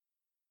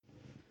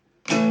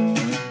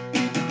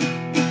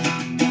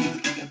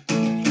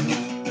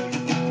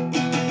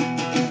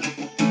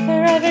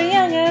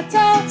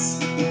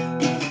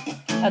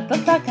the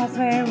podcast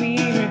where we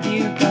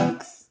review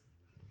books.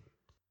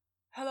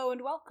 Hello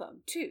and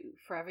welcome to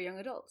Forever Young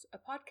Adult, a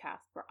podcast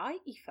where I,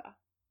 Aoife,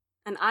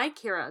 and I,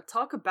 Kira,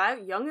 talk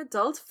about young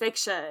adult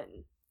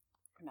fiction.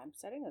 And I'm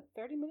setting a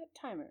 30-minute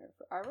timer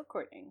for our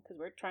recording because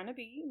we're trying to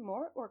be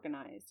more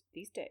organized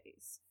these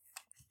days.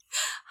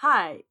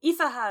 Hi, Aoife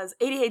has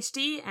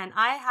ADHD and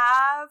I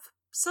have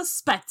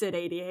suspected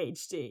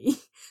ADHD.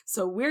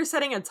 So we're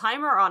setting a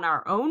timer on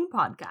our own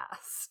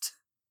podcast.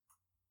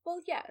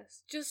 Well,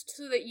 yes, just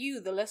so that you,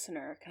 the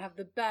listener, can have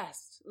the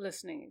best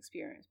listening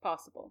experience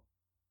possible.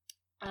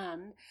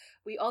 And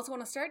we also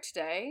want to start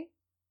today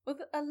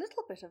with a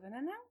little bit of an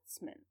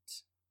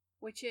announcement,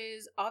 which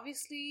is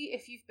obviously,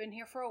 if you've been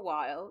here for a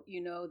while,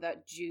 you know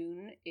that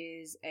June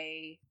is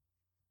a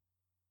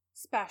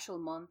special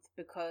month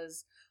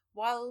because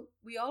while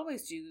we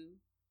always do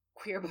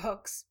queer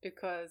books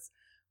because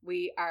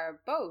we are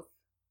both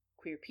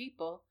queer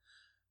people,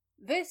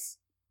 this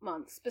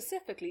month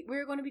specifically,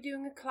 we're going to be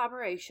doing a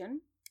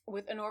collaboration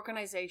with an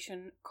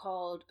organisation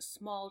called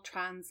Small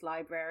Trans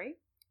Library,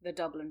 the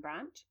Dublin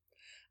branch,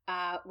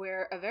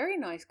 where a very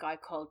nice guy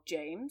called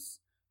James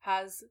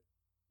has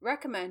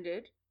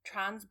recommended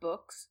trans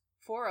books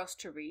for us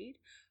to read,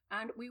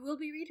 and we will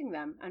be reading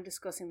them and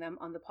discussing them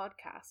on the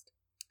podcast.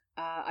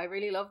 I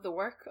really love the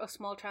work of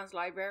Small Trans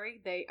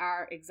Library. They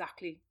are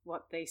exactly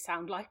what they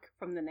sound like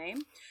from the name,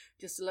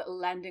 just a little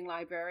lending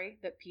library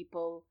that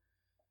people...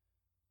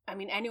 I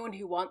mean, anyone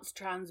who wants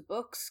trans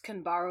books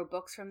can borrow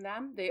books from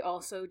them. They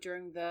also,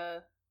 during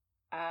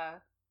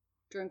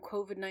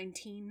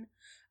COVID-19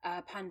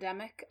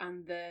 pandemic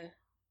and the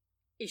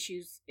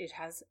issues it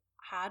has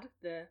had,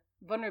 the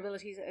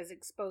vulnerabilities it has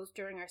exposed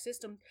during our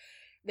system,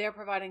 they're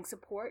providing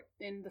support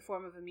in the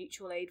form of a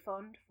mutual aid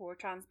fund for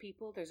trans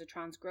people. There's a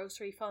trans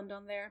grocery fund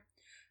on there.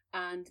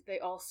 And they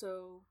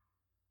also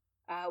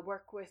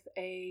work with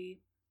a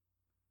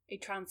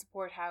trans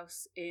support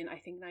house in, I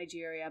think,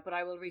 Nigeria, but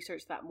I will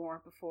research that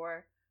more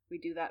before we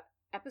do that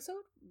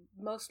episode.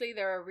 Mostly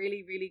they're a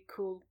really, really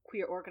cool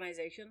queer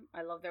organization.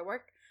 I love their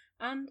work,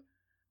 and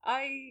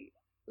I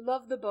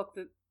love the book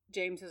that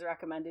James has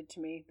recommended to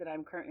me that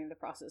I'm currently in the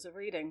process of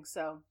reading,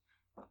 so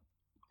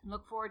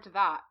look forward to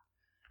that.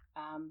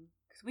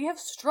 Because we have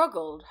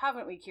struggled,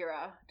 haven't we,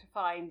 Kira, to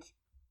find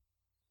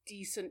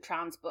decent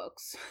trans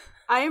books.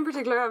 I in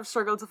particular have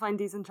struggled to find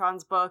decent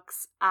trans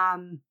books,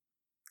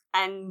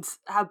 and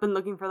have been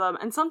looking for them.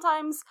 And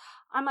sometimes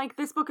I'm like,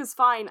 this book is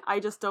fine, I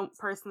just don't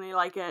personally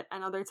like it.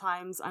 And other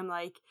times I'm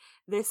like,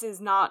 this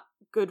is not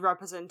good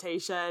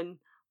representation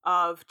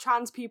of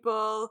trans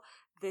people.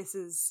 This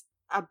is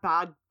a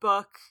bad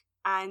book.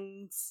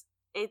 And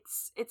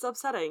it's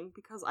upsetting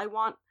because I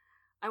want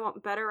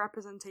better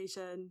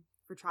representation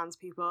for trans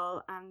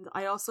people. And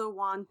I also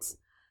want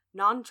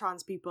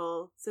non-trans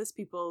people, cis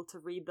people, to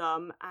read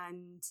them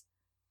and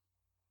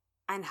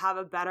have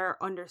a better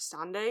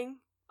understanding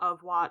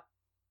of what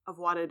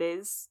it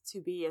is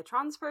to be a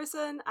trans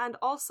person, and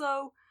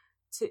also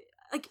to,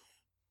 like,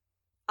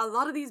 a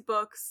lot of these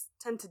books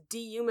tend to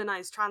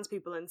dehumanize trans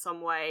people in some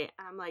way,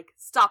 and I'm like,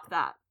 stop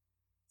that,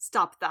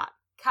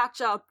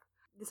 catch up.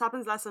 This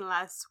happens less and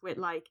less with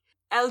like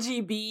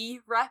LGB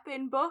rep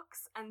in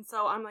books, and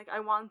so I'm like,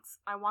 I want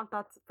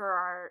that for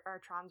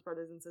our trans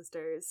brothers and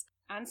sisters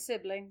and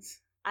siblings.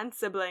 I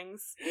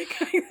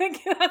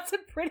think that's a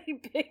pretty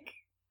big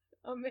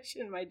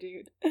omission, my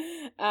dude.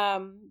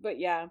 But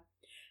yeah,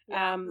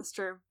 that's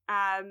true.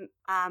 And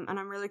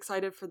I'm really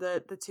excited for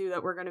the two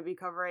that we're going to be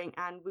covering,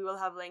 and we will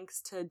have links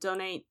to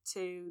donate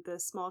to the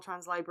Small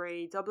Trans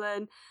Library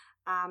Dublin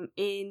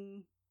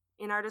in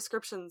our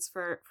descriptions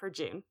for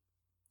June.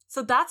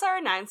 So that's our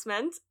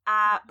announcement.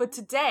 But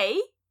today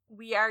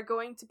we are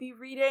going to be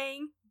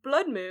reading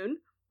Blood Moon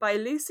by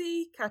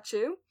Lucy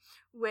Cachu,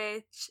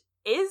 which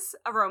is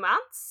a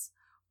romance,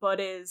 but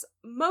is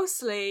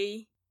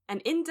mostly an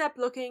in-depth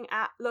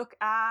look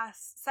at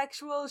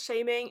sexual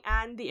shaming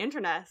and the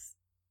internet.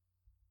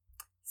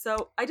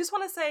 So I just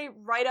want to say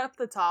right up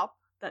the top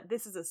that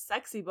this is a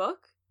sexy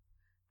book,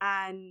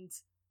 and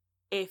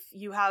if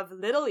you have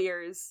little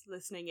ears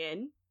listening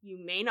in,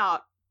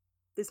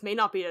 this may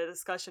not be a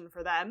discussion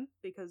for them,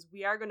 because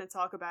we are going to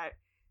talk about,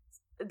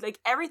 like,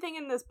 everything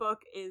in this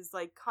book is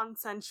like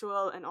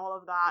consensual and all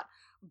of that,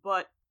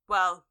 but,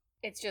 well,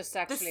 it's just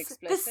sexually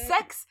explicit.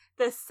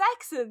 The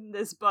sex in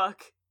this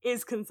book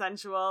is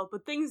consensual,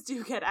 but things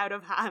do get out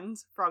of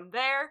hand from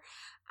there.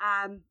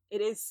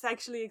 It is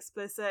sexually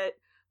explicit,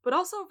 but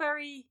also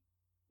very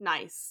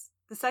nice.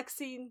 The sex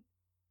scene,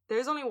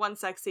 there's only one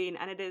sex scene,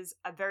 and it is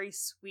a very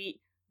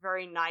sweet,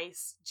 very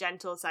nice,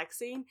 gentle sex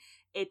scene.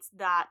 It's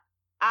that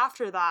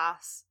after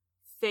that,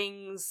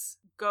 things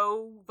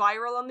go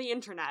viral on the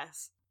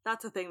internet.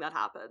 That's a thing that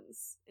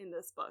happens in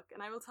this book,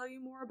 and I will tell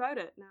you more about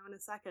it now in a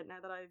second, now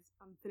that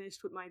I'm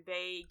finished with my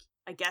vague,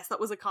 I guess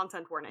that was a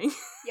content warning.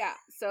 Yeah,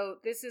 so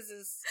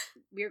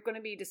we're going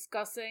to be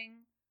discussing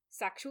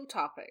sexual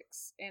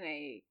topics in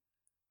a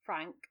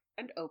frank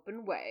and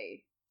open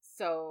way.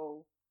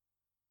 So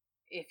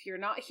if you're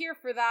not here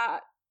for that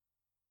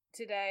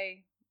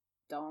today,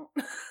 don't.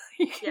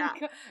 Yeah.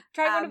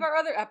 Try one of our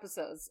other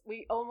episodes.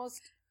 I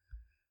was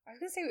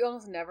gonna say we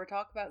almost never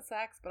talk about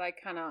sex, but I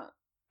cannot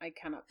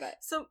bet.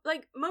 So,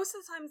 like, most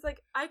of the times,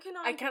 like, I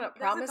cannot there's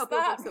promise a couple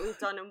that. of books that we've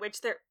done in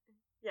which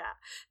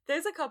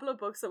there's a couple of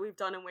books that we've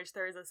done in which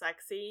there is a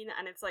sex scene,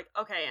 and it's like,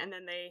 okay, and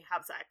then they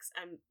have sex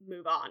and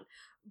move on.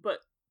 But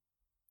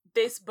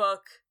this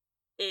book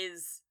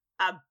is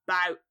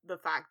about the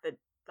fact that,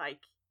 like,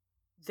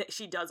 that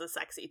she does a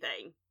sexy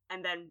thing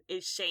and then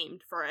is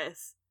shamed for it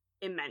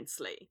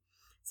immensely.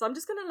 So I'm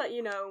just gonna let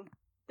you know,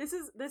 this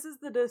is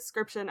the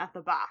description at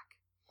the back.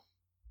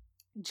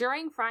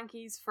 During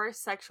Frankie's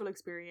first sexual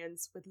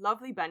experience with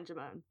lovely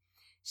Benjamin,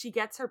 she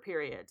gets her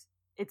period.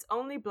 It's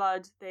only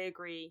blood, they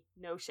agree,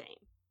 no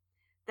shame.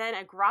 Then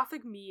a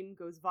graphic meme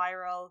goes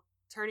viral,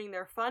 turning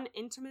their fun,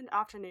 intimate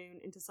afternoon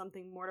into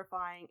something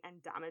mortifying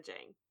and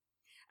damaging.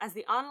 As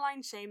the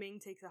online shaming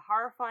takes a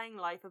horrifying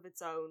life of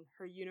its own,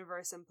 her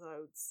universe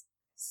implodes.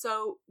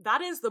 So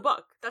that is the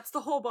book. That's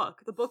the whole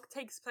book. The book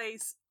takes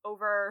place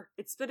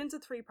it's split into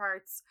 3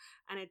 parts,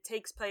 and it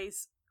takes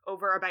place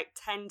over about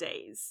 10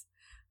 days.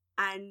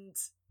 And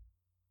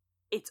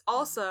it's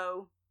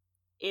also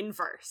in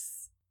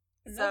verse.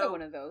 Another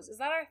one of those. Is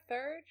that our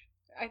third?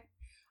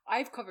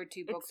 I've covered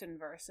 2 books in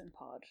verse in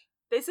pod.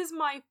 This is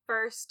my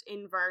first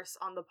in verse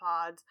on the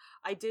pod.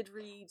 I did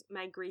read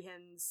Meg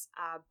Grehan's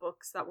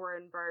books that were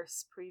in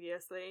verse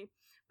previously,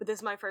 but this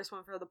is my first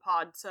one for the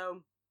pod.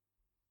 So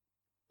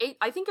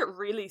I think it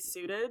really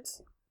suited.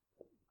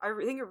 I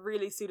think it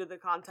really suited the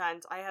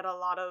content. I had a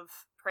lot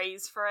of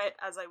praise for it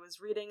as I was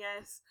reading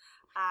it.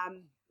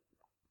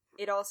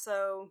 It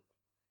also,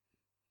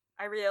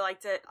 I really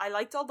liked it. I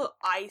liked all the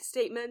I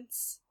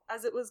statements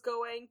as it was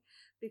going,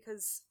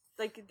 because,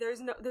 like,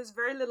 there's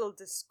very little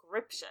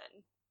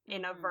description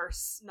in a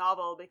verse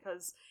novel,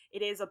 because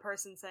it is a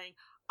person saying,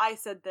 I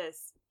said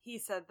this, he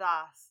said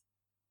that,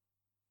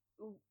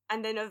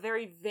 and then a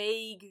very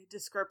vague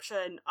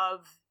description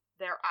of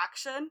their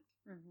action.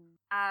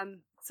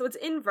 So it's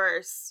in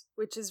verse,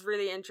 which is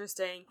really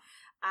interesting.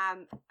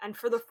 And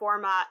for the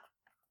format,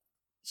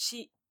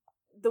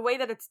 the way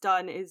that it's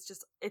done is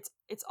just,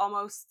 it's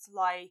almost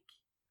like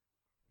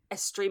a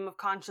stream of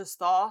conscious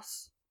thought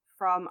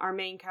from our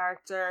main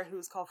character,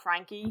 who's called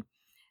Frankie,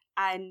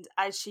 and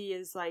as she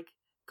is, like,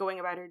 going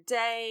about her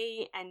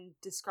day and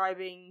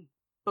describing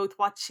both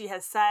what she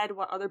has said,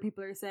 what other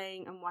people are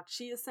saying, and what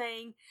she is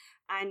saying.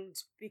 And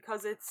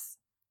because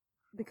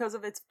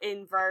of its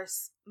in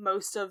verse,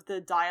 most of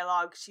the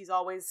dialogue,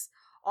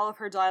 all of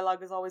her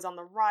dialogue is always on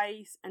the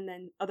right, and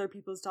then other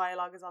people's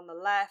dialogue is on the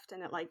left,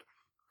 and it, like,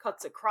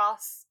 cuts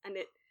across. And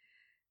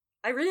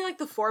I really like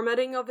the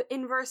formatting of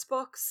in-verse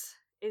books.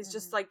 Is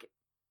just like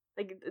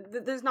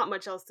there's not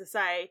much else to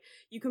say.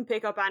 You can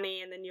pick up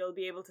any, and then you'll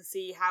be able to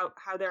see how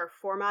they're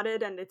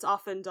formatted, and it's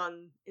often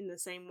done in the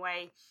same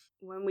way.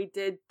 When we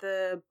did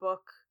the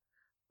book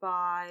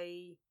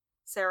by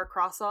Sarah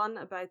Crossan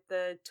about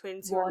the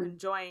twins who were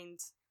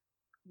conjoined,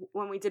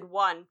 when we did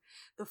 1,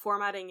 the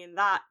formatting in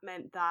that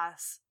meant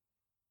that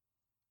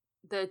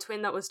the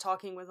twin that was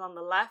talking was on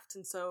the left,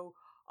 and so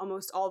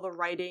almost all the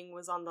writing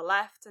was on the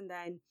left. And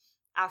then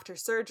after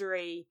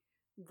surgery,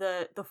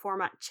 the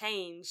format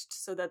changed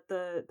so that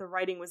the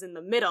writing was in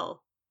the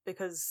middle,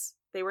 because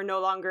they were no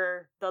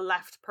longer the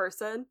left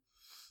person.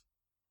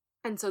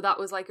 And so that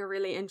was, like, a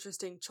really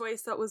interesting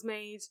choice that was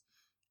made.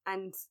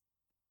 And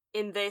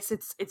in this,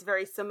 it's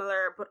very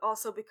similar, but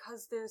also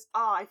because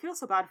I feel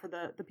so bad for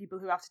the people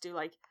who have to do,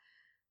 like,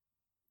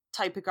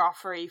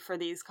 typography for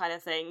these kind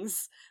of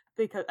things,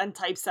 and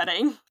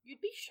typesetting.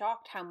 You'd be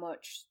shocked how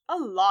much a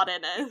lot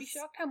in it. You'd be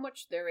shocked how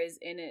much there is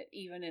in it,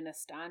 even in a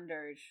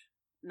standard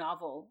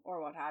novel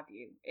or what have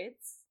you.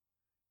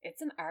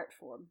 It's an art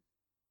form.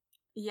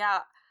 Yeah,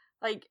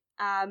 like,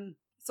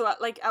 so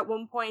at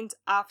one point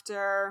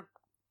after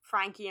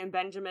Frankie and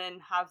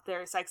Benjamin have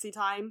their sexy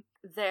time,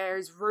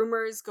 there's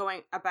rumors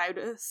going about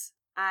it,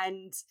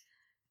 and,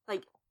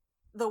 like,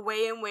 the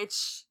way in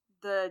which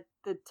the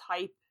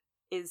type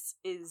is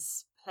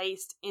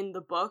placed in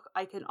the book,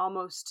 I can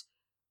almost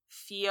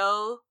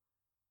feel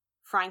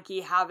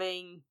Frankie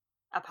having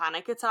a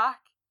panic attack.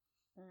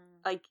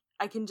 Like,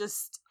 I can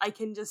just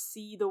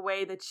see the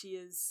way that she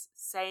is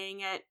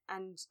saying it,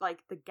 and, like,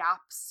 the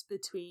gaps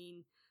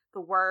between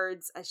the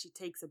words as she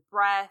takes a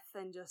breath,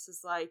 and just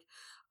is like,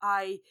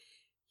 I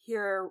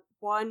hear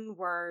one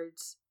word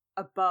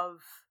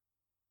above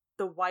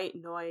the white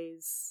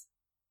noise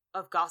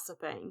of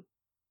gossiping,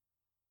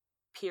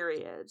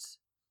 period.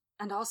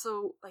 And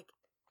also, like,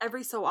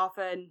 every so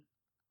often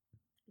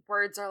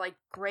words are, like,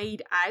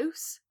 grayed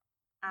out,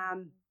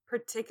 and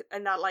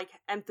that, like,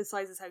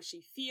 emphasizes how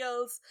she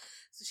feels.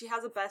 So she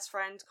has a best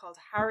friend called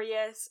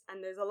Harriet,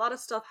 and there's a lot of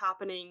stuff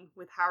happening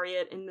with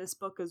Harriet in this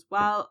book as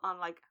well, on,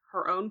 like,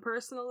 her own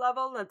personal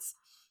level that's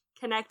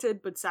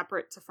connected but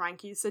separate to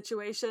Frankie's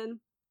situation.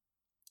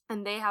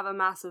 And they have a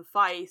massive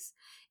fight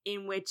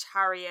in which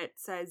Harriet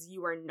says,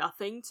 "You are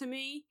nothing to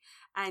me,"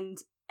 and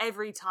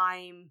every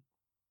time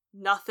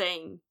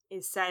nothing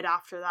is said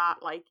after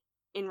that, like,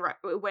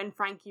 when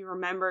Frankie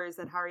remembers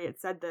that Harriet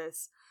said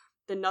this,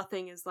 the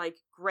nothing is like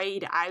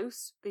grayed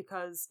out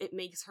because it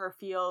makes her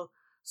feel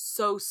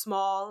so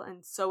small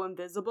and so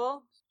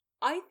invisible.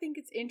 I think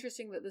it's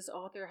interesting that this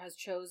author has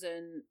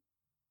chosen,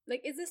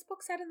 like, is this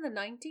book set in the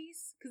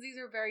 90s? Because these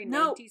are very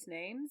No. 90s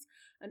names.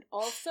 And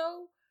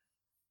also,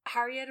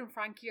 Harriet and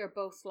Frankie are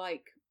both,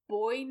 like,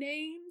 boy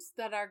names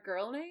that are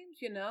girl names,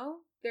 you know?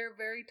 They're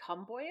very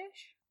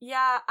tomboyish.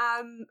 Yeah,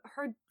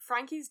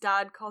 Frankie's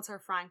dad calls her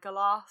Frank a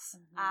lot.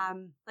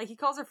 Like, he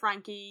calls her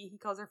Frankie, he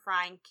calls her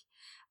Frank.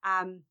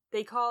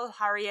 They call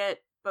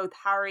Harriet both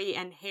Harry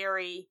and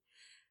Harry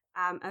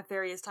at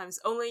various times.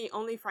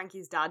 Only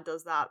Frankie's dad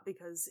does that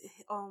because,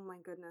 oh my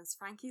goodness,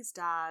 Frankie's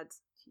dad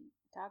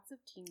Dads of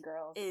teen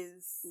girls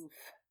is Oof.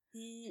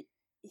 he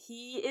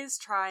is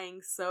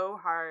trying so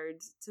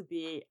hard to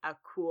be a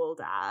cool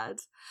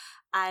dad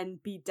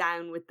and be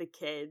down with the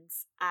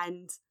kids,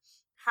 and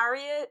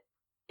Harriet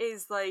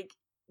is like,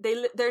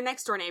 they're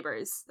next door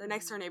neighbors.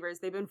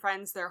 They've been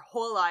friends their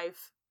whole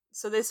life,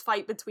 so this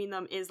fight between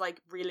them is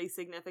like really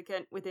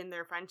significant within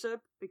their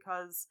friendship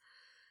because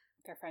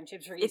Their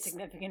friendship's really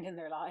significant in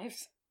their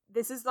lives.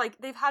 this is like,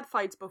 they've had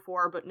fights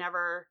before but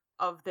never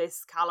of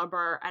this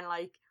caliber, and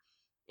like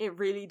it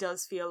really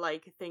does feel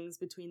like things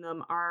between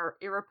them are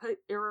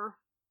irreparable,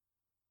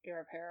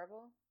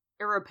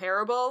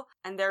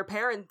 and their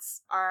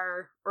parents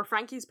are, or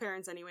Frankie's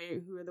parents anyway,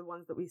 who are the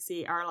ones that we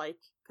see, are like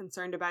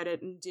concerned about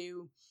it and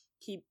do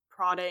keep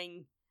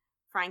prodding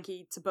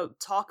Frankie to both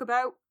talk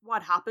about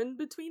what happened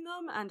between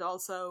them and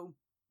also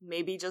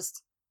maybe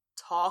just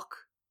talk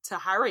to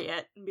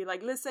Harriet and be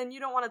like, listen, you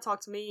don't want to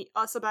talk to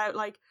us about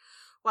like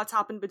what's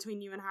happened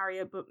between you and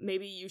Harriet, but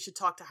maybe you should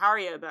talk to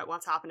Harriet about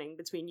what's happening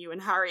between you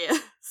and Harriet.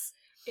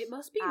 It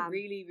must be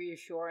really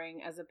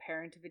reassuring as a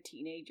parent of a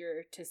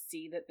teenager to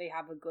see that they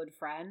have a good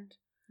friend.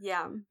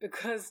 Yeah.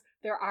 Because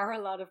there are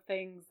a lot of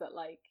things that,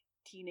 like,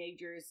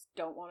 teenagers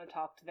don't want to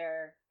talk to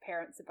their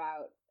parents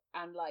about.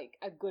 And, like,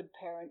 a good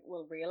parent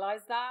will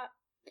realize that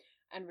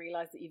and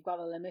realize that you've got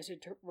a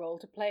limited role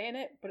to play in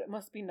it. But it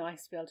must be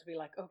nice to be able to be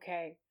like,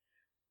 okay,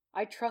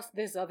 I trust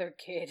this other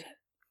kid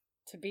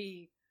to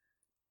be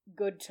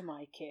good to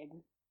my kid.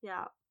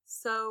 Yeah.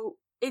 So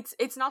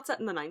it's not set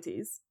in the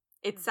 90s.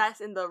 It's set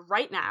in the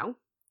right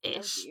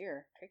now-ish. Oh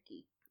dear,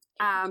 tricky.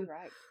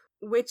 Right.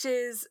 Which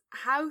is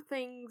how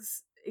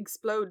things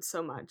explode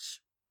so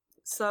much.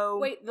 So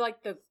wait,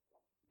 like the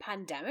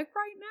pandemic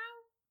right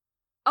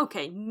now?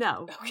 Okay,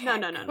 no. Okay,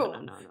 No.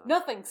 cool.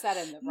 Nothing set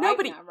in the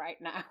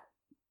right now.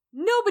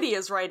 Nobody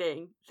is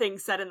writing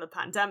things set in the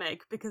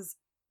pandemic because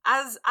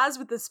as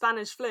with the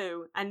Spanish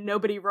flu, and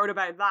nobody wrote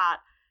about that,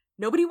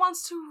 nobody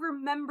wants to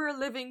remember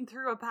living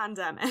through a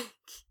pandemic.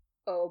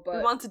 Oh, but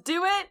we want to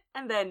do it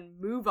and then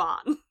move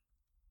on.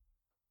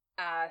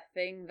 A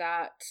thing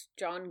that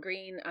John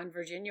Green and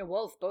Virginia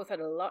Woolf both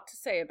had a lot to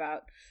say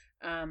about.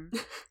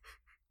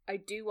 I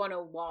do want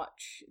to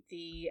watch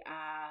the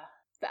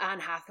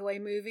Anne Hathaway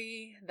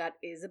movie that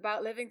is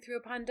about living through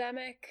a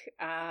pandemic.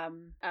 A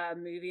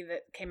movie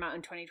that came out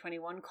in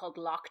 2021 called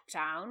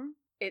Lockdown.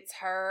 It's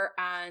her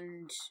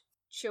and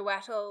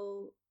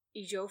Chiwetel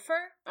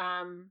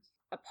Ejiofor.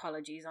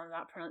 Apologies on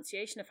that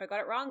pronunciation if I got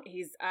it wrong.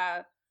 He's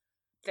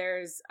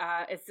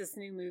it's this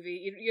new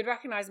movie. You'd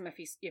recognize him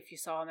if you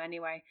saw him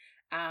anyway.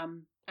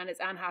 And it's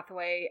Anne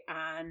Hathaway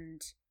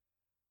and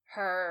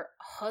her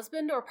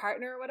husband or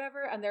partner or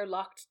whatever, and they're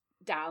locked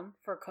down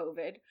for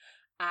COVID,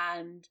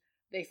 and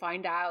they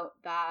find out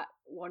that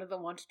one of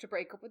them wanted to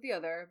break up with the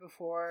other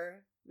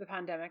before the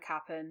pandemic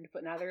happened,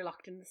 but now they're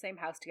locked in the same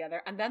house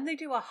together, and then they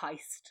do a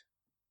heist,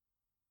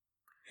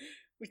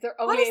 which they're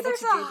only able to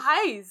do. What is a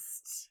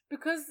heist?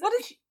 Because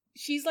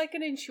she's like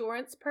an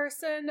insurance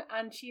person,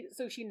 and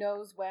she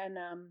knows when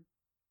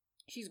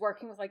she's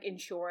working with like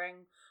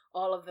insuring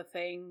all of the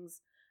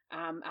things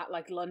at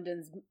like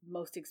London's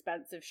most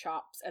expensive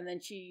shops, and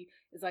then she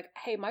is like,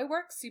 hey, my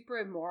work's super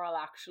immoral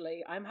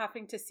actually. I'm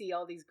having to see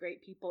all these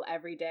great people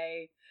every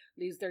day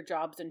lose their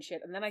jobs and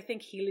shit, and then I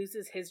think he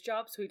loses his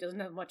job so he doesn't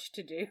have much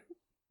to do.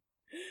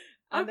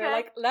 And they're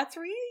like, let's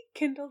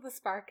rekindle the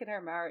spark in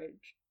our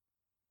marriage.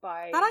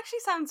 That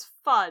actually sounds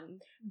fun,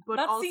 but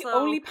that's also the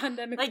only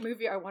pandemic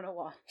movie I want to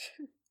watch.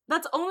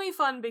 That's only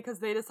fun because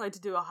they decide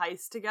to do a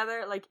heist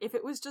together. Like, if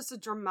it was just a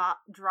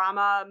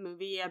drama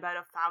movie about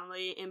a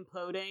family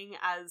imploding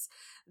as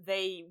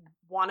they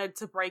wanted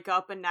to break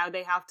up and now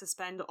they have to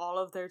spend all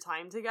of their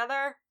time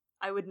together,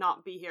 I would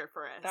not be here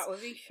for it. That would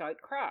be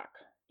shite crack.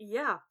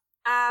 Yeah.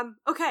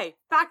 Okay,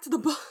 back to the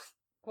book.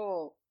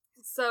 Cool.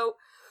 So,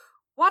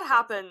 what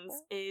happens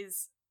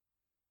is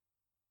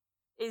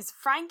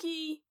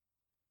Frankie...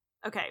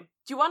 Okay,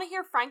 do you want to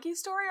hear Frankie's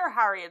story or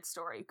Harriet's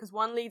story? Because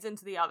one leads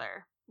into the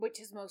other. Which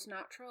is most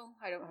natural?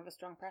 I don't have a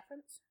strong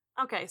preference.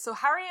 Okay, so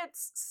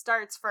Harriet's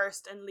starts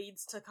first and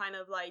leads to kind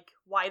of like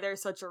why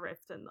there's such a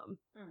rift in them.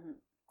 Mm-hmm.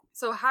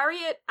 So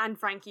Harriet and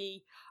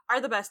Frankie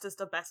are the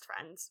bestest of best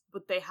friends,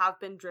 but they have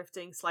been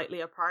drifting slightly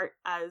apart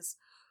as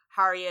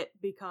Harriet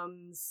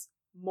becomes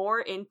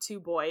more into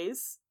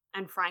boys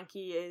and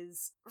Frankie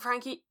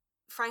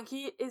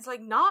Frankie is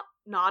like not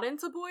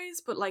into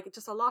boys, but like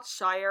just a lot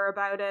shyer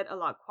about it, a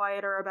lot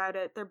quieter about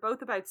it. They're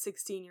both about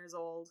 16 years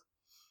old.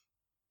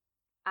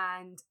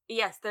 And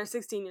yes, they're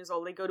 16 years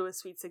old. They go to a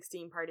Sweet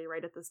 16 party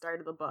right at the start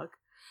of the book.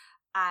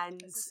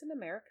 And Is this an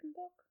American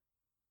book?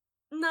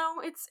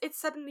 no, it's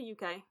set in the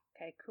UK.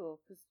 Okay, cool.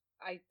 Because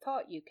I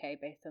thought UK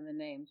based on the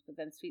names, but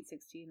then Sweet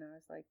 16, I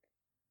was like,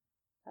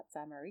 that's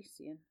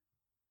Amarician.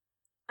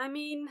 I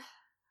mean,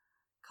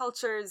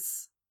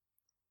 cultures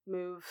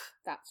move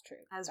That's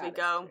true. as That we is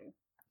go. true.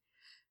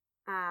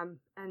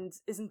 And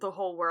isn't the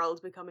whole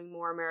world becoming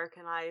more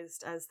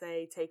Americanized as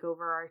they take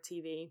over our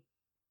TV?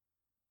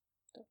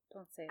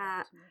 Don't say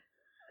that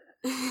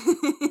to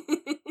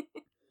me.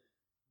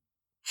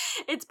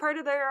 It's part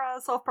of their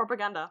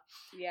self-propaganda.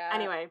 Yeah.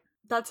 Anyway,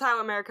 that's how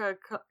America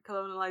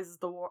colonizes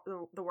the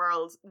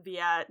world,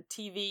 via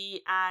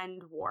TV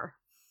and war.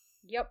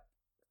 Yep.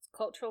 It's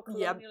cultural Yep.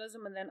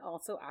 colonialism and then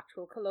also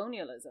actual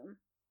colonialism.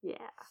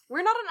 Yeah.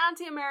 We're not an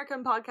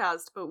anti-American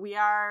podcast, but we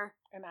are...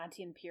 An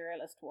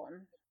anti-imperialist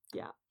one.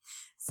 Yeah.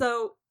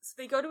 So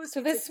they go to a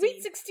So Sweet the 16.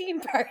 Sweet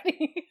 16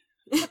 party.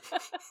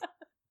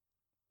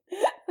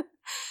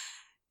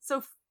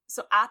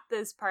 So at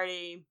this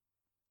party,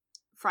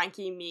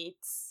 Frankie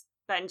meets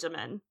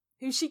Benjamin,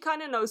 who she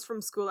kind of knows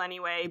from school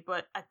anyway,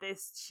 but at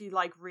this she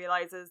like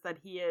realizes that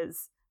he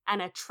is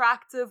an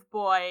attractive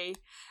boy,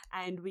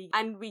 and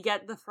we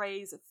get the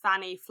phrase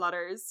 "fanny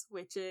flutters,"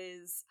 which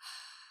is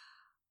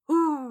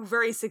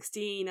very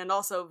 16 and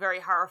also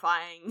very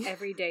horrifying.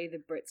 Every day the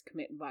Brits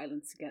commit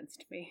violence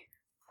against me.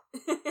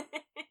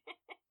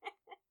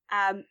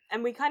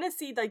 And we kind of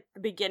see like the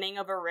beginning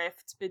of a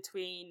rift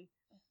between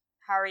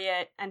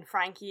Harriet and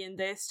Frankie in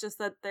this, just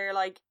that they're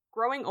like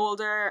growing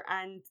older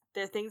and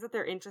the things that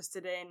they're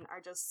interested in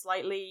are just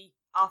slightly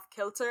off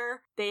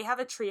kilter. They have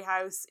a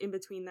treehouse in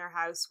between their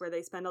house where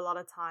they spend a lot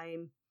of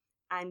time,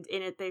 and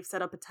in it they've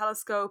set up a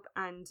telescope,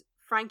 and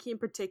Frankie in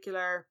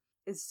particular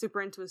is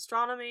super into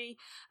astronomy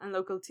and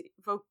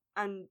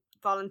and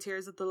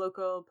volunteers at the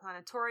local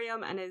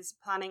planetarium and is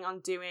planning on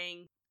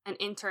doing an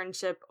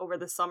internship over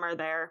the summer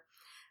there.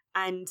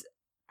 And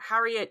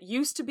Harriet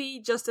used to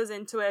be just as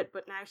into it,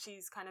 but now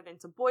she's kind of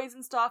into boys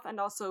and stuff, and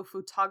also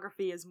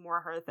photography is more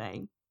her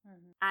thing.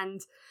 Mm-hmm.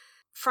 And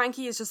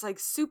Frankie is just like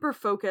super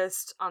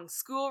focused on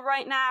school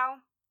right now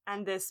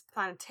and this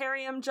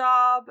planetarium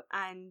job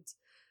and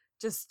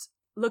just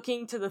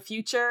looking to the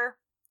future.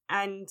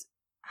 And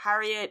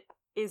Harriet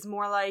is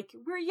more like,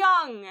 we're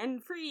young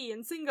and free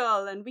and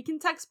single and we can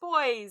text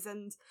boys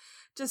and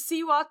just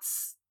see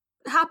what's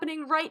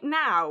happening right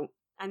now.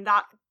 And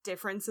that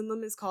difference in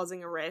them is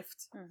causing a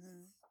rift.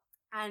 Mm-hmm.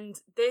 And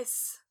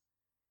this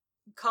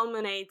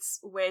culminates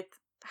with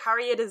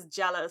Harriet is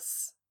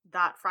jealous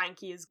that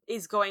Frankie is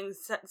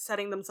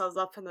setting themselves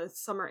up for the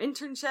summer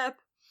internship,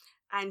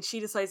 and she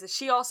decides that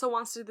she also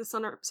wants to do the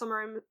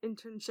summer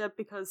internship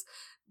because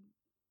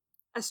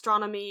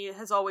astronomy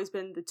has always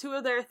been the two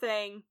of their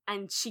thing,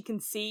 and she can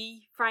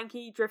see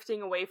Frankie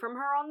drifting away from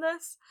her on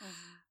this.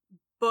 Mm-hmm.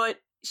 But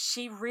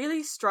she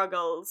really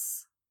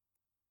struggles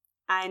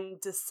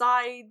and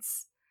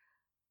decides,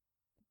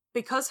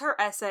 because her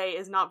essay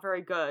is not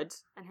very good,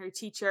 and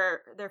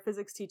their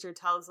physics teacher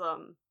tells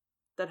them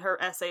that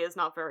her essay is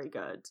not very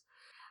good,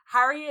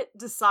 Harriet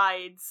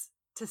decides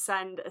to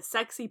send a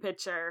sexy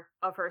picture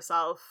of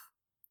herself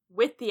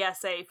with the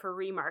essay for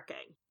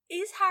remarking.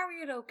 Is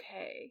Harriet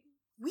okay?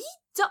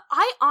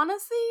 I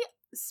honestly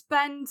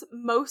spend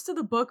most of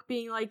the book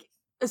being like,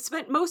 so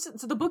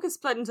the book is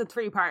split into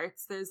 3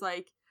 parts. There's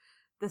like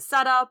the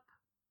setup,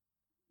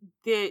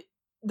 the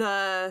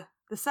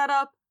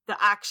setup, the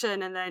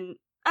action, and then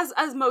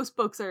as most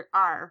books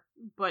are,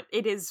 but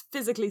it is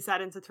physically set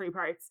into 3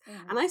 parts.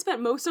 Mm-hmm. And I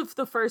spent most of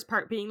the first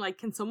part being like,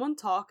 can someone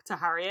talk to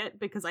Harriet?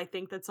 Because I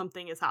think that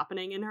something is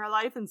happening in her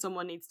life and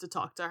someone needs to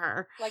talk to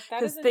her. Like,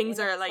 that 'Cause is an things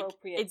are, like,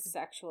 inappropriate it's-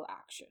 sexual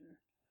action.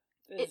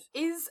 It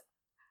is.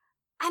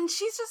 And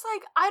she's just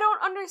like, I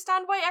don't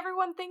understand why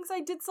everyone thinks I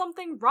did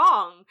something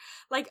wrong.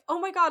 Like, oh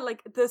my god,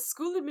 like, the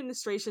school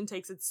administration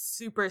takes it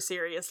super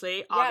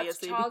seriously,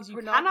 obviously. Yeah, it's because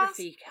child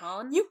pornography,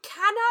 you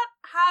cannot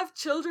have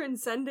children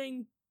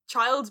sending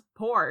child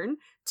porn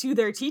to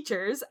their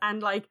teachers,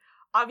 and like,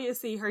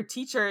 obviously her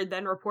teacher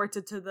then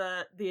reported to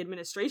the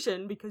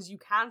administration, because you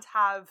can't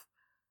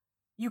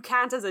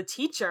as a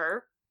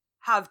teacher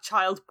have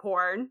child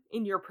porn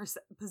in your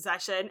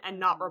possession and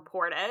not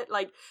report it.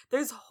 Like,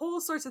 there's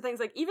whole sorts of things.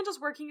 Like, even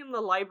just working in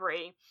the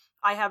library,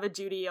 I have a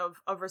duty of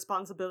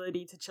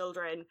responsibility to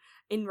children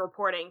in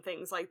reporting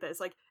things like this.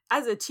 Like,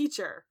 as a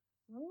teacher,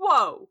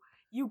 whoa,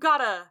 you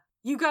gotta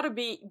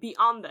be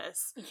on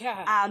this.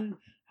 Yeah.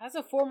 As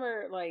a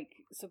former,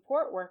 like,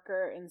 support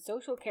worker in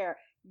social care,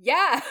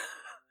 yeah.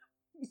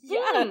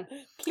 Yeah.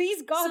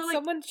 Please, God, So, like,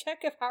 someone check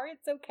if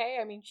Harriet's okay.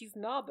 I mean, she's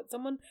not, but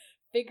someone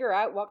figure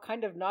out what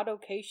kind of not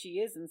okay she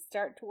is and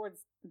start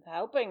towards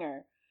helping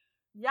her.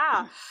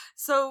 Yeah.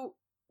 So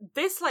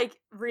this, like,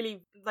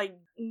 really, like,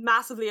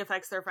 massively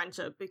affects their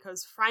friendship,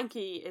 because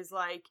Frankie is,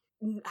 like,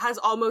 has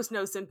almost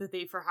no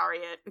sympathy for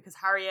Harriet, because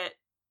Harriet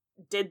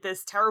did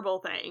this terrible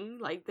thing.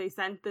 Like, they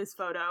sent this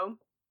photo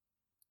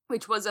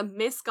which was a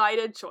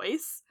misguided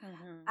choice.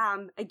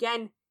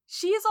 Again,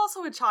 she is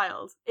also a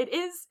child. It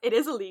is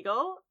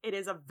illegal. It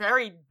is a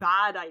very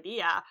bad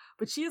idea,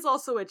 but she is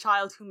also a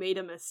child who made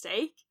a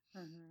mistake.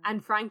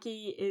 And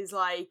Frankie is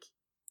like,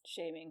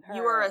 shaming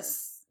her.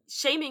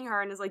 Shaming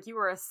her and is like, you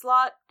are a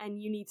slut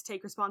and you need to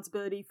take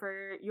responsibility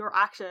for your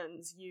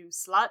actions, you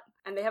slut.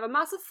 And they have a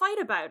massive fight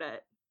about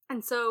it.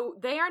 And so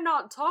they are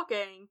not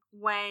talking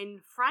when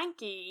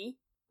Frankie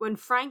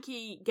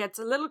gets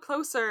a little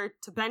closer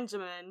to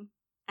Benjamin,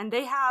 and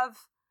they have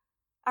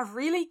a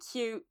really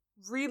cute,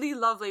 really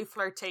lovely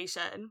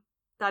flirtation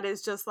that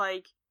is just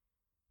like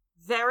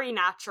very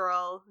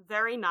natural,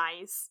 very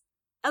nice,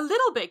 a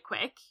little bit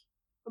quick,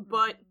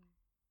 but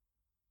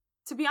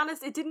to be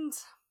honest, it didn't.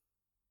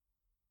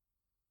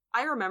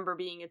 I remember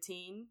being a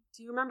teen.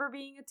 Do you remember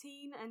being a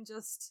teen and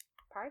just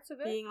parts of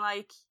it being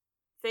like,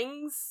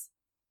 things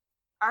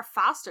are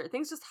faster.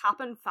 Things just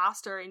happen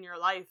faster in your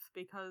life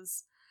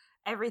because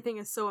everything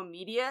is so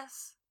immediate.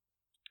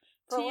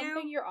 For one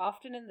thing, you're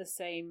often in the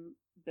same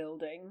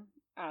building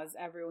as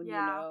everyone you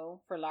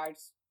know for large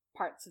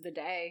parts of the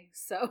day.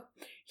 So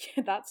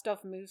that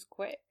stuff moves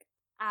quick.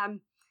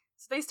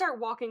 So they start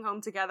walking home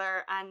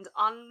together, and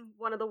on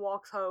one of the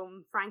walks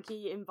home,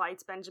 Frankie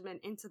invites Benjamin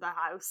into the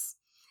house,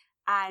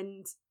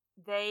 and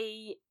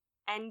they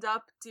end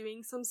up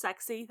doing some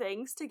sexy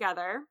things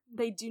together.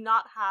 They do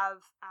not have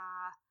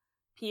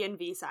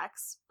P&V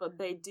sex, but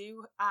they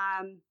do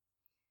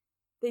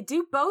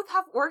both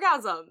have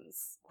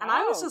orgasms. Wow, and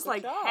I was just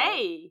like, job.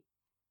 hey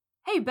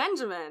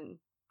Benjamin,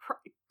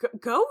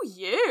 go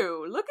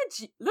you. Look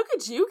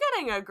at you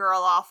getting a girl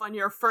off on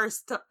your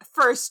first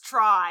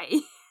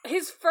try.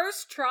 His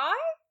first try?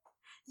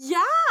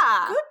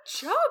 Yeah. Good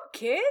job,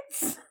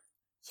 kids.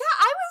 Yeah,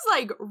 I was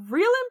like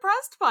real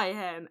impressed by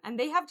him. And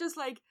they have just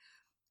like,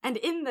 and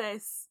in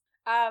this,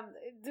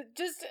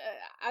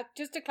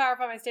 just to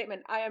clarify my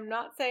statement, I am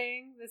not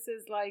saying this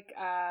is like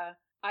I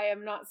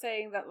am not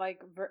saying that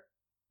like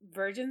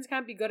virgins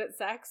can't be good at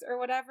sex or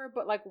whatever,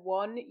 but like,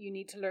 one, you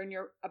need to learn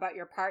about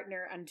your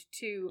partner, and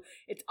two,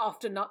 it's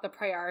often not the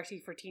priority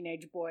for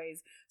teenage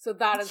boys. So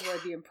that is where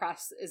the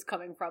impress is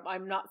coming from.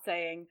 I'm not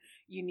saying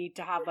you need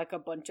to have like a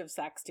bunch of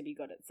sex to be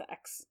good at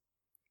sex,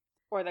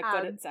 or that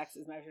good at sex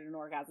is measured in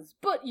orgasms,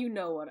 but you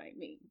know what I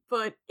mean.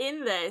 But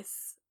in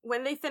this,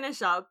 when they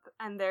finish up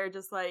and they're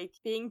just like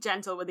being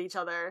gentle with each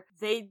other,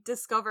 they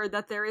discover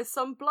that there is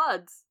some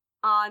blood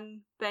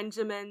on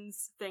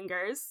Benjamin's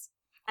fingers.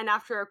 And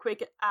after a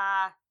quick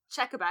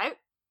checkabout,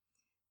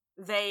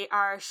 they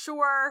are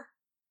sure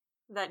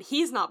that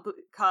he's not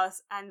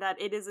cuss and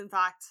that it is in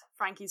fact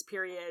Frankie's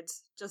period.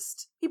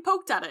 Just, he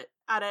poked at it,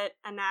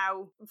 and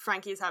now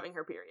Frankie's having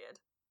her period.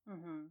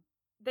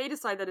 They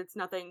decide that it's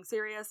nothing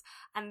serious,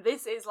 and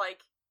this is like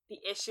the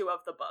issue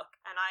of the book.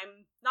 And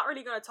I'm not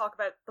really going to talk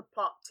about the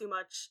plot too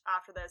much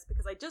after this,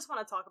 because I just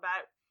want to talk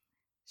about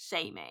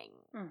shaming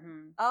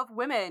of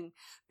women,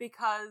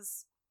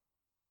 because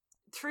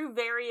through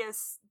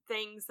various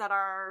things that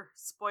are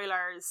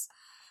spoilers,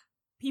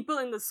 people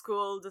in the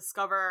school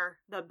discover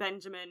that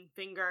Benjamin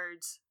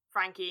fingered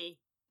Frankie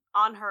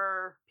on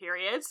her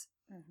period,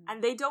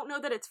 and they don't know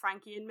that it's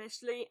Frankie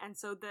initially, and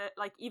so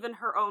even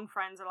her own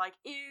friends are like,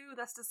 ew,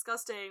 that's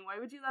disgusting, why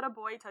would you let a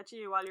boy touch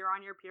you while you're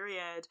on your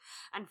period?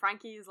 And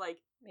Frankie is like,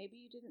 maybe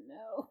you didn't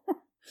know.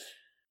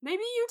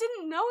 Maybe you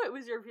didn't know it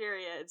was your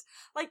period.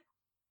 Like,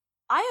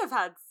 I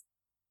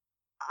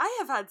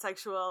have had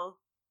sexual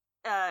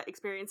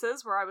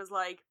experiences where I was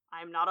like,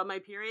 I'm not on my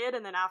period,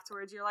 and then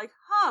afterwards you're like,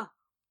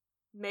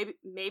 maybe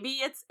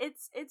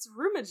it's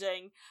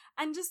rummaging,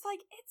 and just like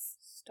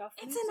it's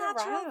a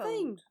natural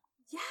thing.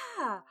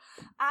 Yeah.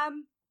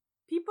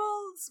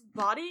 People's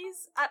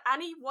bodies at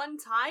any one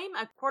time,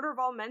 a quarter of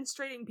all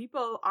menstruating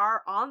people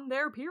are on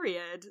their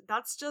period.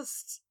 That's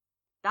just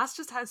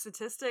how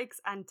statistics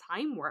and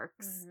time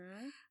works.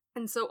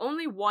 And so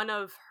only one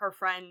of her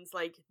friends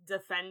like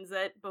defends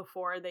it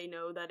before they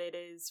know that it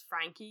is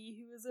Frankie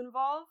who is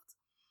involved.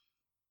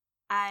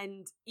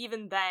 And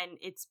even then,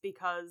 it's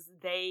because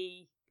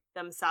they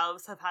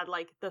themselves have had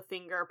like the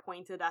finger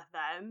pointed at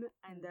them,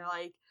 and they're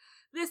like,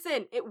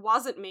 listen, it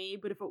wasn't me,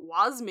 but if it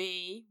was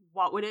me,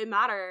 what would it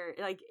matter?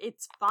 Like,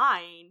 it's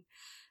fine.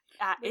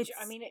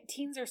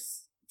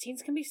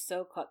 Teens can be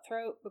so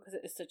cutthroat because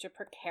it is such a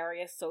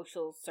precarious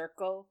social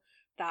circle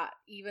that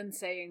even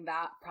saying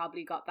that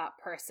probably got that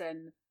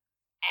person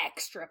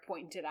extra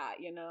pointed at,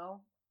 you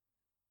know?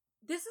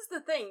 This is the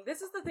thing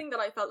that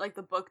I felt like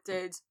the book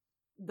did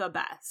the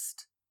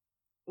best,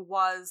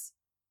 was,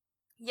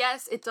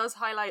 yes, it does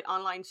highlight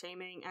online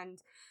shaming,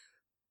 and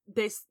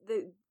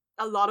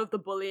a lot of the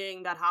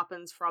bullying that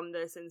happens from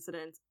this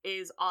incident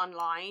is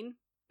online,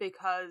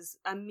 because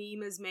a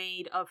meme is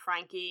made of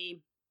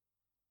Frankie,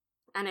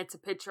 and it's a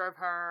picture of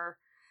her,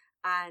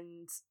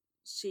 and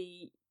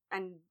she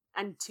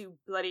and two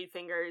bloodied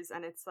fingers,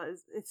 and it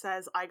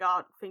says I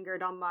got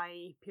fingered on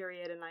my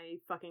period and I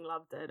fucking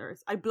loved it, or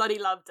I bloody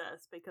loved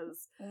it,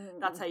 because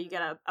that's how you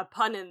get a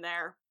pun in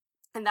there.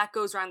 And that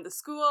goes around the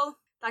school.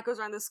 that goes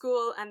around the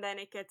school, and then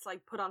it gets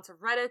like put onto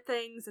Reddit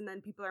things, and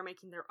then people are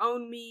making their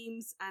own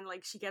memes, and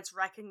like she gets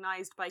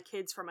recognized by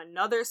kids from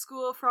another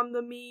school from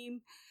the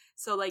meme.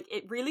 So like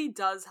it really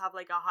does have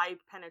like a high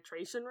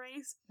penetration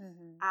rate.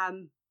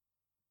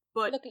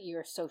 But look at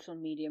your social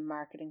media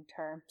marketing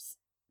terms.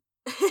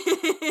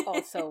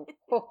 Also,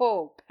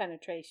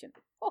 penetration.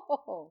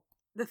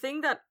 The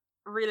thing that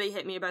really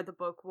hit me about the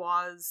book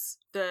was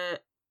the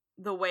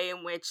way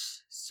in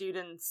which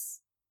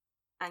students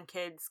and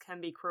kids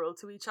can be cruel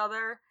to each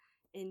other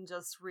in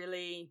just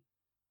really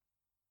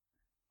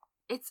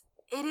it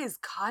is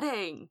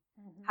cutting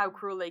how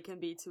cruel they can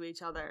be to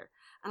each other.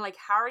 And like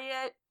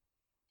Harriet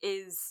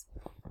is,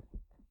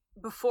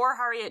 before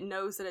Harriet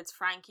knows that it's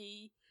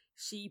Frankie,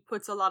 she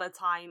puts a lot of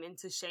time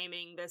into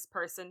shaming this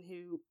person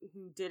who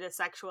did a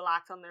sexual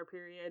act on their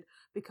period,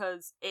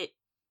 because it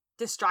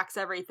distracts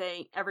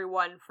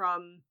everyone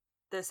from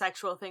the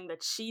sexual thing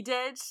that she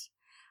did.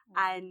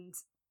 And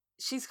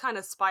she's kind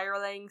of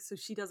spiraling, so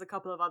she does a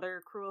couple of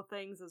other cruel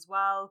things as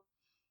well.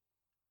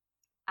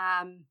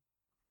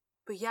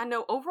 But yeah,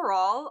 no,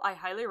 overall, I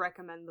highly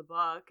recommend the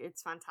book.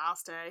 It's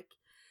fantastic.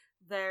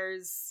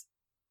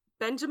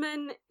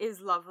 Benjamin is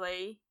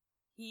lovely.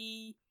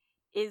 He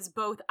is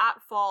both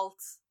at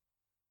fault,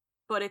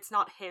 but it's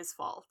not his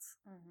fault,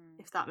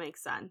 if that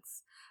makes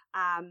sense.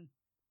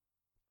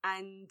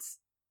 And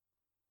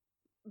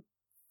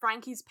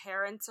Frankie's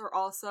parents are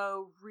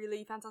also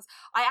really fantastic.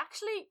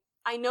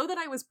 I know that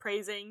I was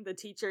praising the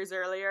teachers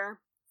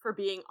earlier for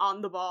being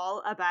on the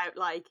ball about,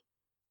 like,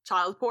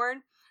 child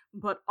porn,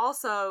 but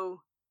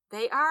also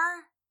they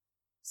are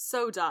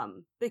so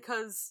dumb,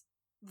 because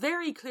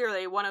very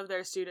clearly one of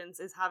their students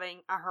is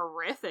having a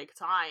horrific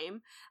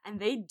time,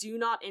 and they do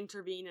not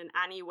intervene in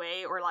any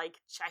way or,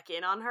 like, check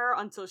in on her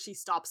until she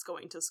stops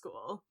going to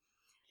school.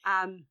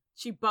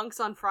 She bunks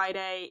on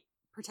Friday,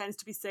 pretends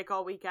to be sick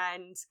all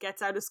weekend,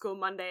 gets out of school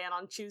Monday, and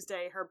on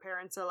Tuesday her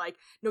parents are like,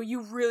 no,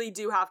 you really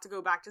do have to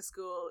go back to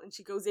school, and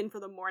she goes in for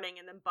the morning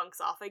and then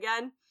bunks off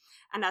again.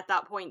 And at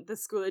that point the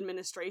school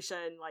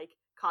administration, like,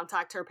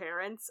 contact her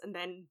parents, and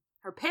then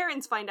her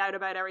parents find out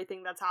about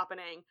everything that's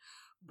happening.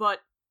 But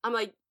I'm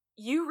like,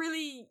 you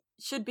really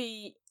should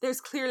be,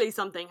 there's clearly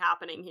something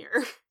happening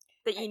here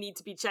that you need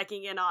to be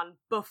checking in on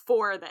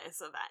before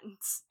this event.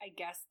 I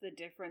guess the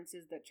difference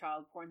is that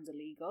child porn's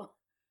illegal,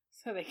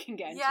 so they can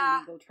get into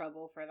legal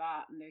trouble for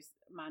that, and there's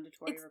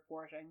mandatory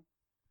reporting.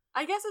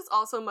 I guess it's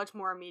also much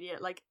more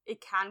immediate. Like, it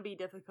can be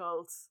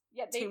difficult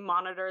to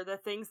monitor the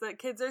things that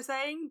kids are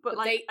saying, but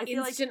like, they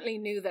instantly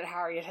knew that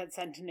Harriet had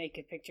sent a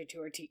naked picture to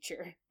her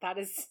teacher. That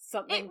is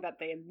something that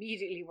they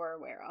immediately were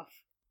aware of.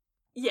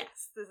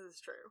 Yes, this is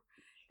true.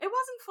 It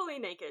wasn't fully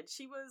naked.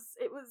 She was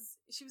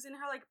in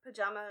her, like,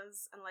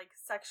 pajamas and, like,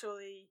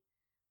 sexually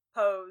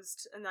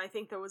posed, and I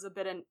think there was a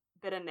bit of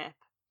nip.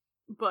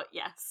 But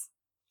yes.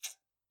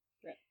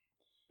 Right.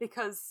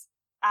 Because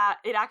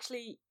it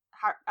actually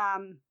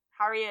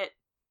Harriet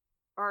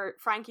or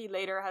Frankie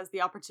later has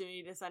the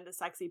opportunity to send a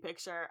sexy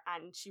picture,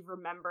 and she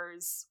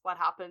remembers what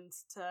happened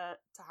to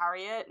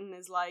Harriet and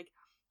is like,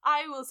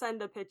 I will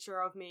send a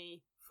picture of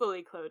me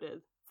fully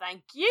clothed.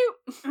 Thank you.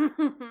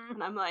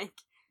 And I'm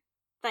like,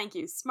 thank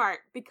you, smart.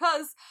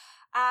 Because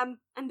and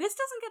this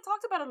doesn't get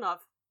talked about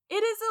enough.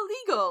 It is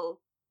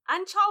illegal.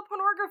 And child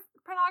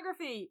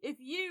pornography. If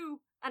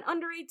you, an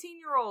under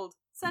 18-year-old,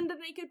 send a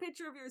naked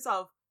picture of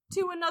yourself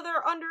to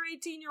another under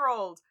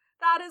 18-year-old,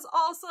 that is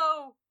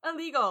also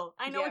illegal.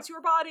 I know it's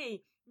your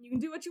body. You can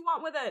do what you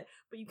want with it,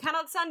 but you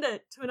cannot send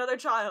it to another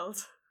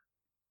child.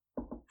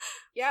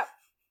 Yep.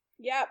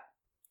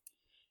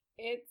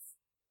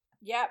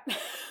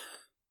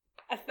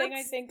 A thing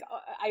I think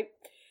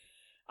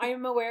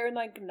I'm aware,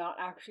 like, not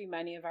actually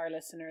many of our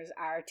listeners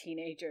are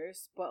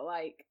teenagers, but,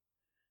 like,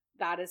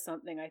 that is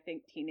something I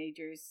think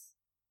teenagers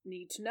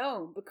need to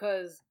know,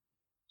 because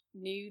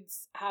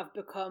nudes have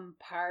become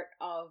part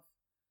of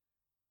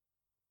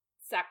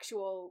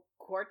sexual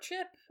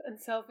courtship and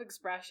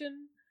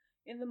self-expression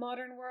in the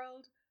modern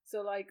world.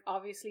 So, like,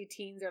 obviously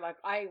teens are like,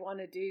 I want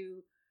to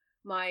do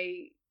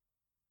my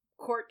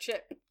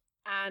courtship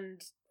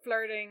and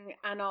flirting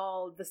and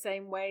all the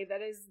same way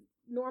that is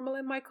normal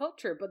in my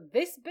culture, but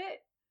this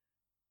bit,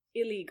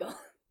 illegal.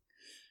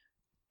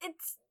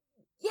 It's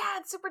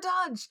super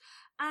dodge.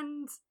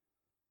 And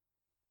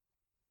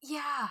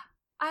yeah,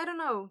 I don't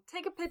know,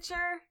 take a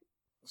picture,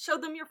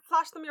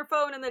 flash them your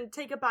phone, and then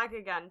take it back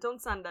again.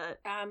 Don't send it.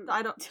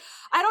 I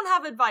don't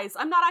have advice.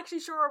 I'm not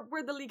actually sure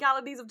where the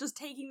legalities of just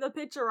taking the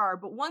picture are,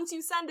 but once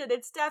you send it,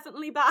 it's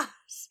definitely bad.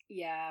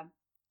 Yeah.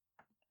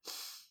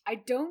 I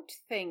don't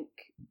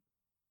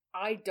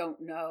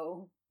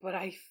know, but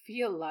I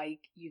feel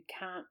like you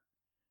can't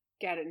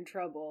get in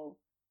trouble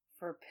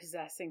for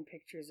possessing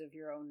pictures of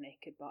your own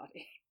naked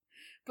body.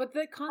 But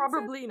the concept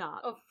probably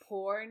not of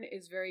porn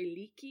is very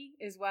leaky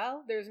as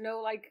well. There's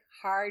no, like,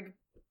 hard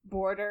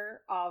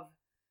border of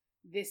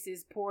this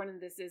is porn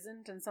and this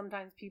isn't, and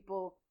sometimes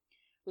people,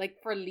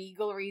 like, for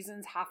legal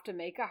reasons have to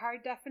make a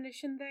hard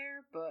definition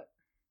there, but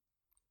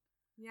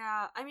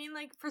yeah, I mean,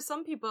 like, for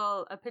some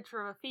people a picture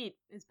of a feet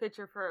is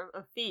picture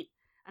of feet,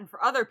 and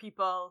for other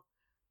people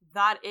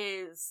that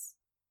is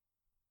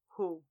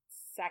who.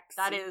 Sexy.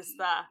 That is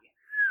Yep.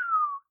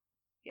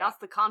 that's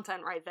the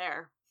content right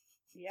there.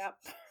 Yep.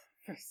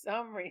 For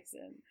some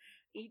reason.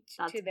 Each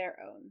to their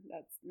own.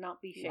 Let's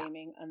not be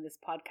shaming on this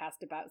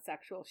podcast about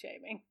sexual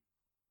shaming.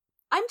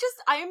 I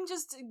am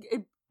just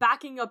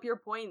backing up your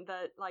point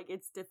that, like,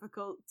 it's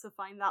difficult to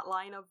find that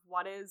line of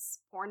what is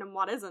porn and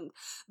what isn't.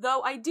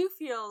 Though I do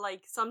feel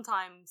like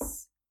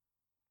sometimes,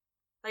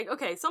 like,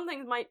 okay, some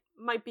things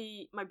might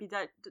be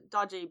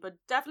dodgy, but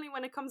definitely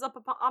when it comes up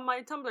on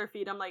my Tumblr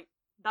feed, I'm like,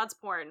 that's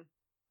porn.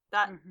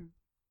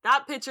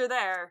 That picture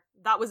there,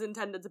 that was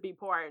intended to be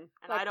porn,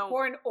 and like I don't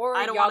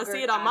want to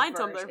see it on my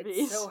Tumblr feed.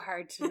 It's so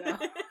hard to know.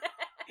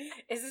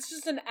 Is this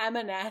just an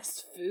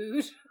M&S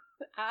food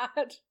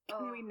ad?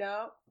 Can we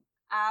know?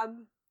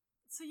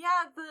 So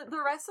yeah,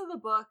 the rest of the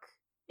book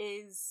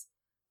is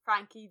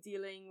Frankie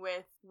dealing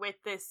with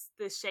this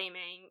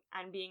shaming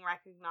and being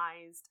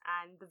recognized,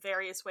 and the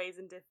various ways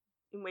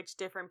in which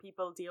different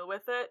people deal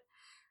with it.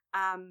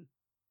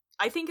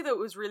 I think that it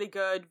was really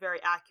good, very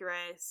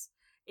accurate.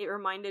 It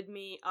reminded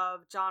me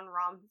of John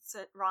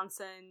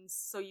Ronson's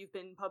So You've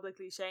Been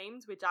Publicly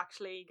Shamed, which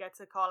actually gets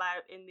a call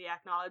out in the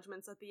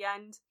acknowledgements at the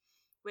end,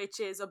 which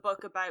is a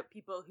book about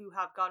people who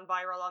have gone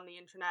viral on the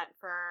internet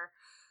for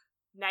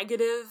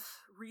negative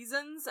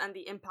reasons and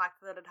the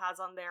impact that it has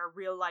on their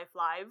real life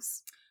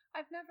lives.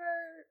 I've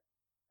never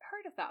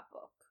heard of that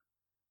book,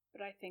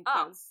 but I think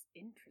it's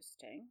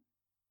interesting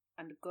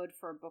and good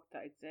for a book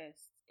that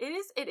exists.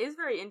 It is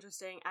very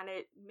interesting, and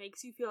it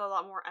makes you feel a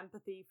lot more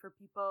empathy for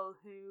people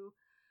who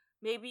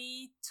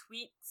maybe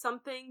tweet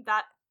something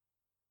that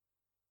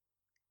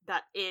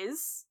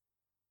is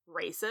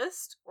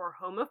racist or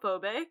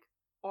homophobic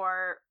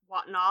or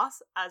whatnot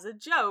as a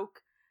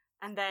joke,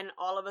 and then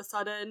all of a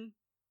sudden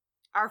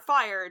are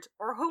fired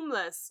or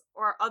homeless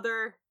or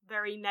other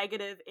very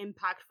negative,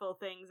 impactful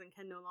things and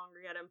can no longer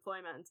get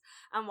employment.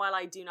 And while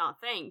I do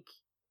not think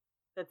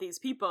that these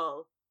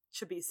people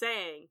should be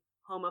saying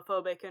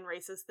homophobic and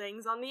racist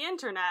things on the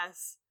internet,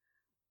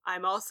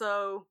 I'm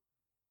also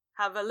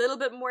have a little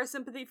bit more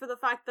sympathy for the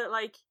fact that,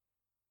 like,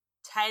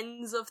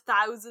 tens of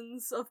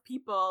thousands of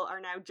people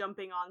are now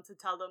jumping on to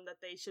tell them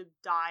that they should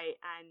die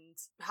and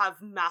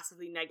have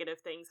massively negative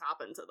things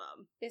happen to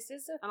them. This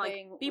is a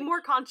thing. Like, be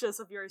more conscious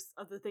of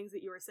the things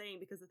that you are saying,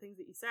 because the things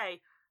that you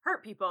say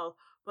hurt people.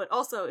 But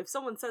also, if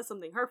someone says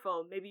something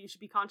hurtful, maybe you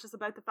should be conscious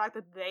about the fact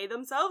that they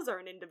themselves are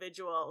an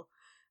individual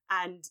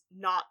and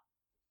not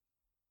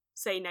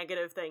say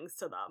negative things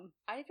to them.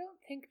 I don't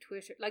think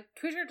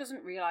Twitter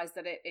doesn't realize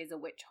that it is a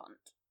witch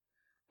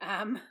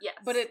hunt. Yes.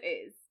 But it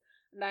is.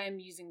 And I am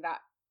using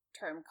that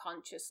term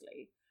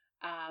consciously,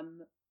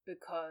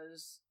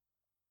 because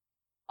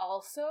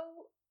also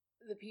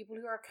the people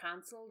who are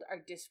cancelled are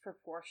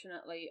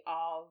disproportionately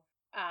of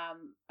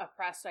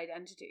oppressed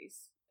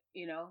identities.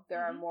 You know,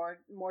 there are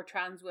more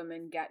trans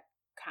women get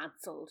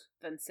cancelled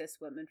than cis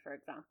women, for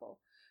example.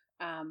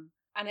 And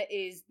it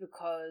is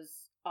because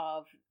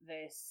of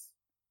this.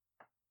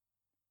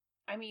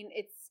 I mean,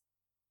 it's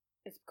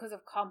because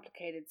of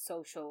complicated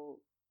social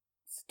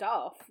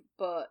stuff,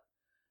 but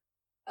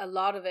a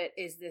lot of it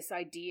is this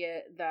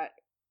idea that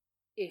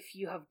if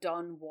you have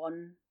done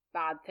one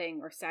bad thing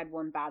or said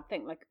one bad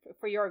thing, like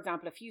for your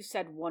example, if you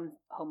said one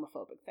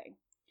homophobic thing,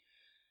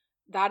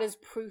 that is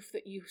proof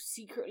that you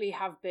secretly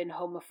have been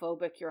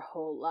homophobic your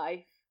whole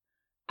life,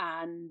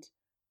 and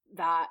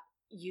that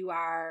you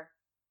are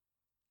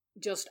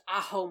just a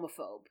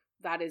homophobe.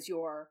 That is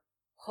your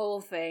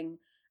whole thing,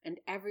 and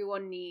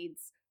everyone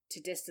needs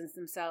to distance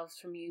themselves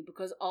from you,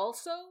 because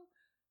also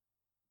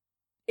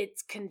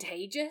it's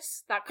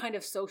contagious. That kind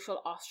of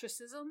social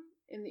ostracism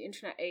in the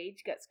internet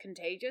age gets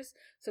contagious,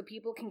 so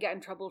people can get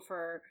in trouble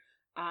for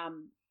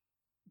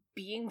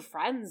being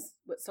friends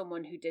with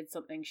someone who did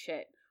something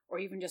shit, or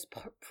even just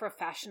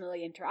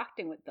professionally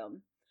interacting with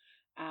them.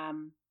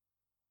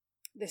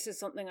 This is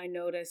something I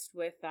noticed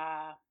with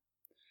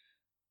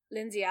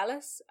Lindsay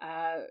Ellis,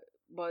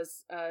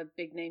 was a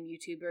big name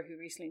YouTuber who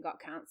recently got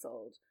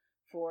cancelled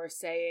for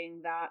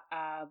saying that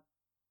a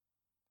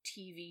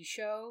TV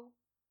show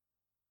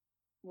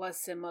was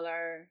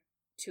similar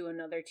to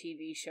another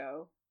TV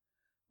show,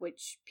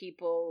 which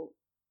people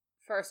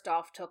first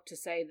off took to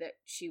say that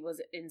she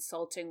was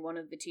insulting one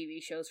of the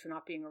TV shows for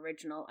not being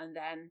original, and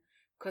then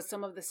because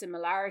some of the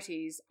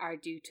similarities are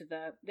due to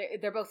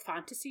they're both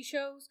fantasy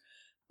shows,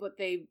 but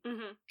they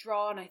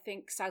draw on, I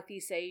think,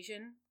 Southeast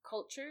Asian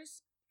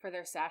cultures for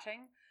their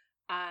setting,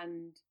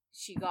 and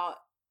she got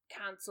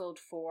cancelled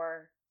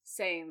for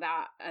saying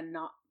that and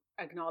not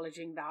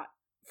acknowledging that,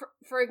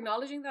 for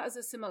acknowledging that as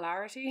a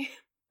similarity,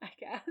 I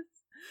guess,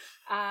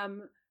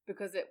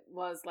 because it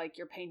was like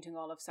you're painting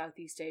all of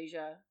Southeast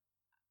Asia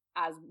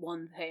as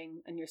one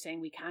thing, and you're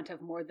saying we can't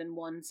have more than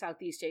one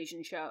Southeast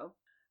Asian show,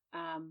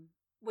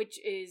 which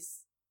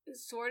is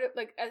sort of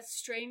like a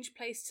strange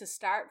place to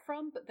start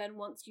from. But then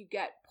once you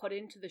get put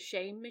into the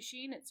shame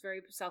machine, it's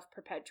very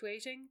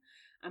self-perpetuating,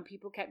 and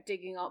people kept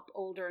digging up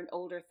older and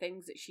older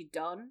things that she'd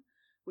done,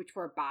 which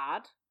were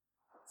bad,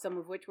 some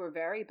of which were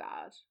very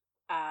bad.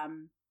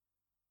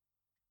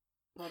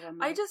 But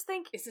I'm I like, just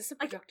think is this a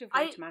like, productive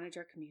way to manage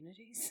our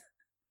communities?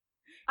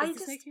 I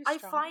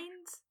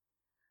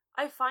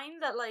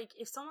find that like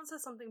if someone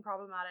says something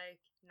problematic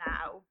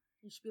now,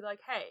 you should be like,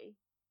 hey,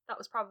 that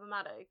was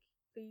problematic.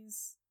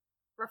 Please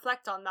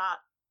reflect on that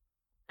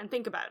and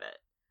think about it.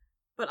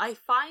 But I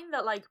find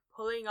that like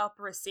pulling up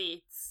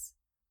receipts,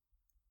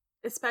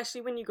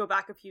 especially when you go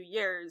back a few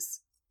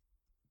years,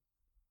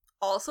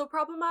 also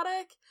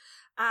problematic.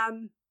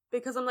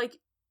 Because I'm like,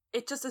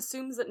 it just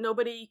assumes that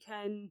nobody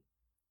can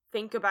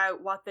think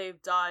about what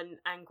they've done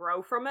and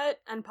grow from it,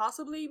 and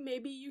possibly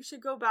maybe you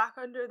should go back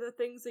under the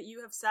things that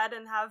you have said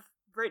and have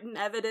written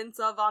evidence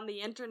of on the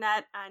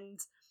internet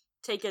and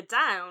take it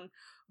down.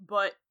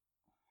 But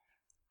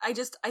I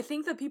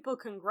think that people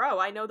can grow.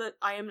 I know that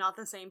I am not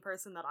the same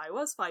person that I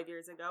was 5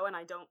 years ago, and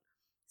I don't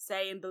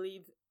say and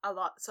believe a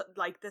lot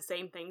like the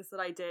same things that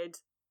I did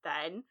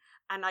then,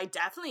 and I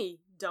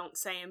definitely don't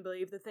say and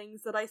believe the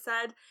things that I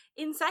said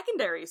in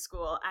secondary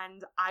school.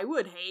 And I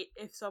would hate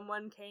if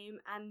someone came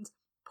and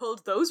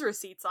pulled those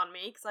receipts on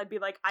me, because I'd be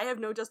like, I have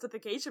no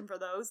justification for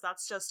those.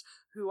 That's just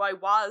who I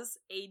was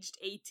aged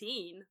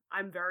 18.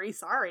 I'm very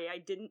sorry. I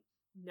didn't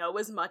know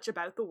as much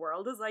about the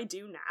world as I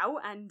do now,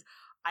 and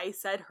I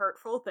said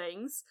hurtful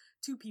things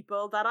to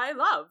people that I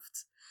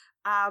loved.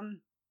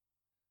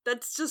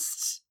 That's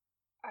just...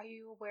 Are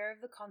you aware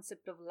of the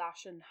concept of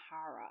Lashon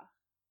Hara?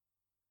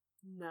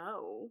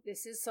 No.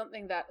 This is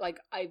something that, like,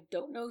 I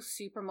don't know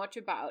super much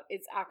about.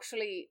 It's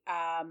actually,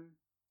 I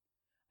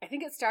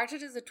think it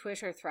started as a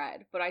Twitter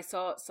thread, but I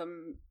saw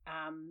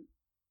an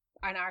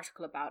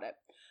article about it.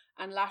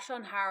 And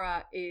Lashon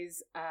Hara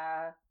is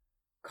a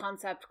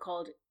concept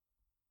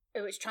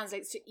which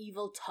translates to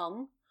evil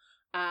tongue,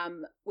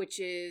 which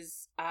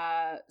is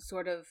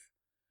sort of,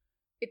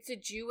 it's a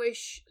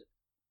Jewish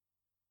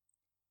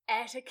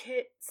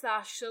etiquette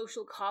 /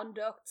 social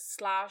conduct /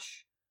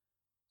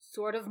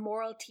 sort of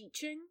moral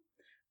teaching.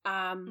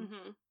 I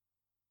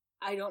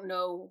don't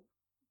know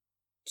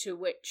to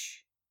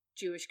which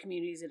Jewish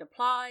communities it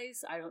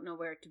applies. I don't know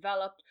where it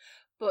developed,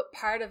 but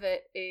part of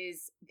it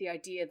is the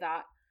idea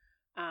that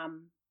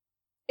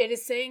it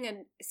is saying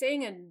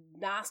a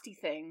nasty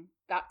thing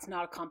that's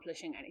not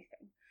accomplishing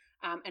anything,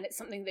 and it's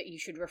something that you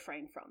should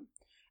refrain from.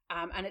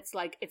 And it's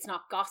like, it's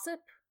not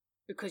gossip,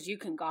 because you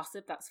can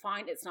gossip, that's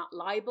fine. It's not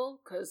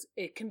libel, because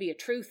it can be a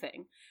true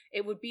thing.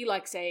 It would be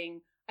like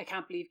saying, I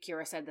can't believe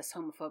Kira said this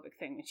homophobic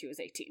thing when she was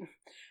 18.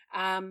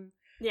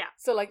 Yeah.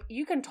 So, like,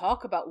 you can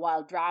talk about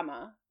wild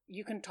drama.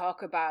 You can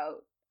talk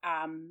about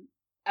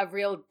a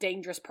real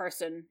dangerous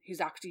person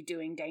who's actually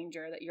doing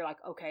danger, that you're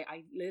like, okay,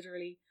 I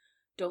literally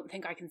don't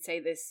think I can say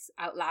this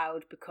out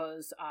loud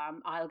because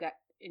I'll get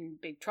in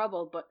big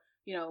trouble. But,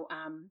 you know,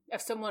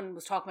 if someone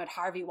was talking about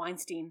Harvey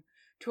Weinstein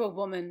to a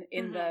woman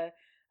in the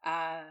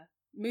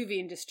movie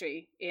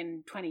industry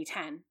in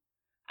 2010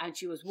 and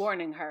she was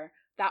warning her,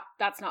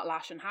 that's not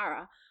Lashon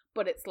Hara.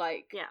 But it's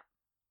like,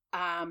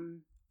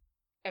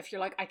 if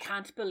you're like, I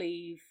can't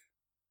believe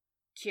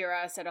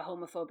Kira said a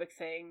homophobic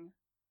thing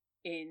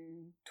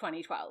in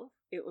 2012,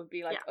 it would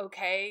be like,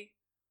 okay,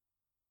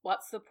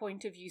 what's the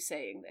point of you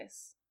saying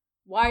this?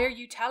 Why are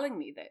you telling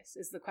me this?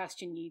 Is the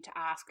question you need to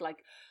ask.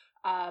 Like,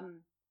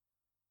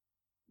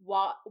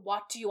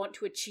 what do you want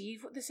to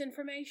achieve with this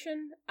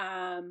information?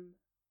 And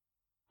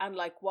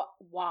like,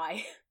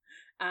 why?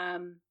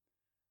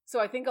 So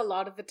I think a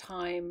lot of the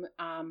time,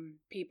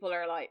 people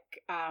are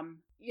like,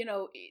 you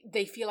know,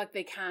 they feel like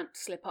they can't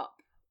slip up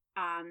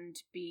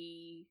and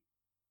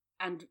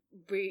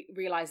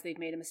realize they've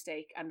made a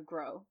mistake and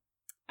grow,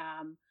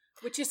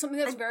 which is something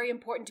that's very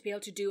important to be able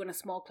to do in a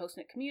small,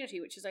 close-knit community,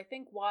 which is, I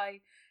think,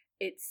 why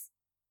it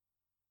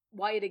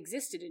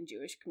existed in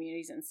Jewish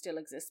communities and still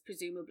exists,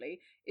 presumably,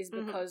 is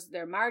because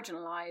they're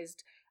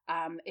marginalized.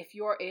 If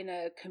you're in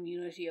a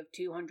community of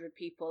 200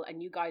 people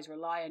and you guys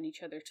rely on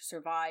each other to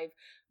survive,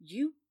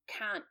 you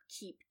can't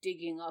keep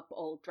digging up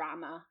old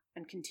drama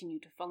and continue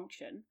to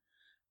function,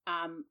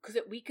 because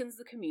it weakens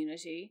the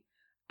community.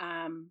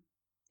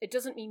 It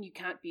doesn't mean you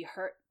can't be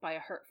hurt by a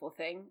hurtful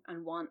thing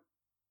and want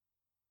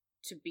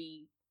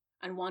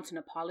an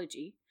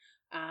apology,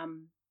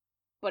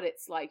 but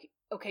it's like,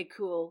 okay,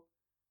 cool,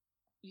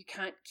 you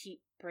can't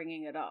keep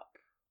bringing it up,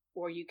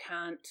 or you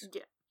can't.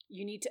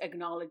 You need to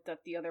acknowledge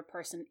that the other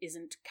person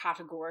isn't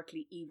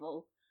categorically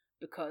evil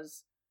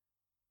because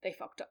they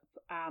fucked up.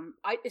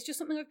 It's just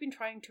something I've been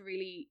trying to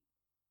really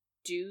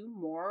do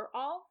more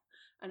of.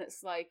 And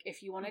it's like,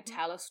 if you want to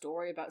tell a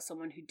story about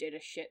someone who did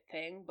a shit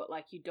thing, but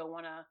like, you don't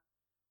want to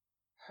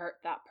hurt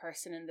that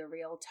person in the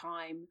real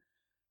time,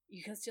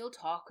 you can still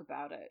talk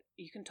about it.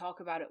 You can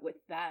talk about it with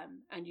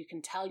them and you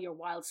can tell your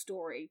wild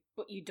story,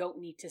 but you don't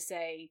need to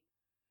say,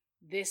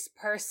 this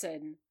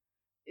person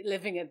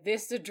living at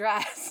this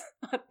address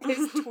at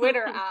this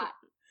Twitter at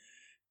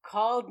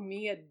called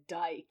me a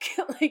dyke.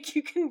 Like,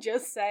 you can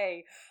just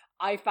say,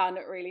 I found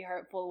it really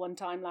hurtful one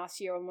time last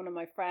year when one of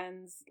my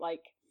friends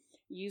like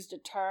used a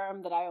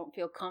term that I don't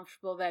feel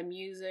comfortable them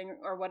using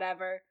or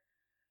whatever.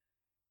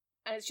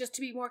 And it's just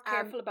to be more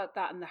careful about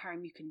that and the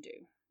harm you can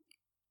do.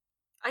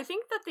 I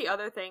think that the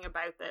other thing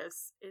about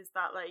this is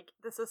that, like,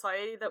 the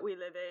society that we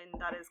live in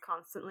that is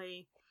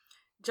constantly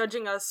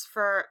judging us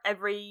for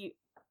every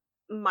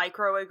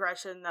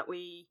microaggression that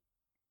we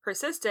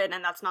persist in,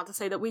 and that's not to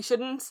say that we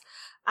shouldn't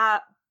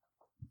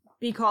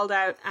be called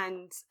out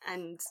and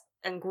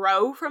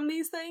grow from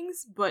these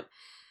things, but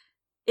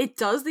it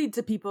does lead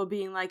to people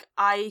being like,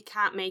 I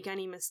can't make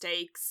any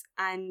mistakes,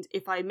 and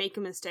if I make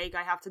a mistake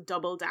I have to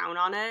double down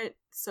on it,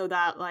 so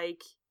that,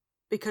 like,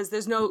 because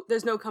there's no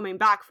coming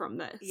back from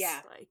this.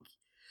 Yeah. Like,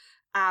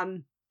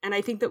 and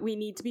I think that we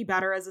need to be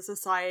better as a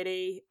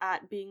society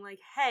at being like,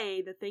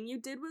 hey, the thing you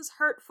did was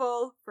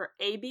hurtful for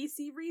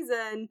ABC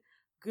reason,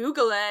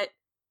 Google it,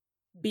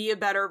 be a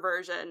better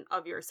version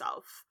of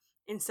yourself.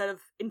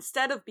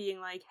 Instead of being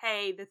like,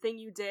 hey, the thing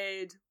you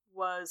did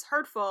was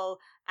hurtful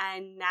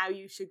and now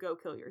you should go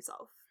kill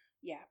yourself.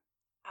 Yeah.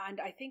 And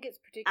I think it's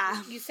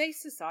particularly, you say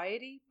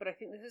society, but I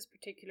think this is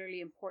particularly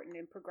important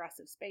in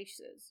progressive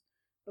spaces,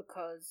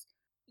 because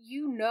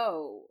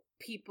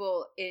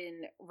people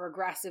in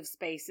regressive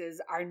spaces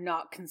are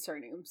not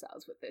concerning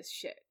themselves with this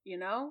shit, you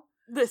know?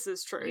 This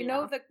is true. You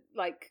know that,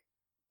 like,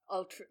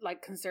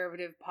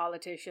 conservative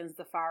politicians,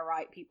 the far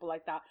right, people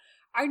like that,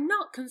 are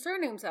not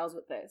concerning themselves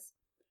with this.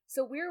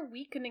 So we're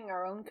weakening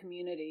our own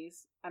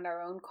communities and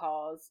our own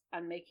cause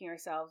and making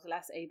ourselves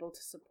less able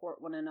to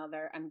support one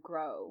another and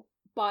grow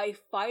by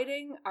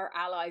fighting our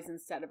allies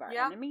instead of our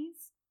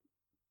enemies.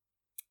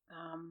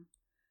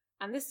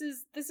 And this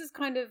is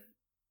kind of,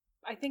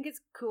 I think it's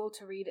cool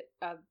to read,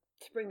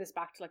 to bring this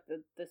back to, like,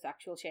 the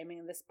sexual shaming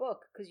in this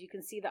book, because you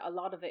can see that a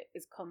lot of it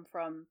is come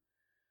from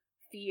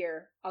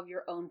fear of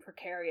your own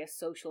precarious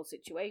social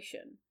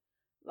situation.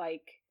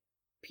 Like,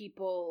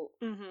 people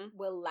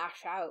will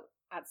lash out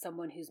at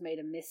someone who's made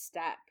a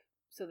misstep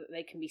so that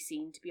they can be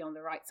seen to be on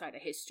the right side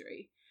of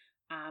history,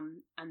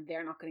 and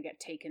they're not going to get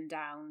taken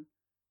down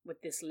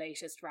with this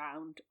latest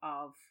round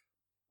of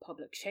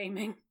public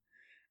shaming,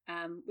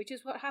 which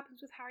is what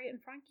happens with Harriet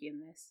and Frankie in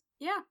this.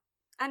 Yeah.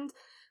 And,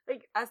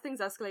 like, as things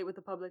escalate with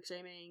the public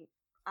shaming,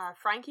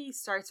 Frankie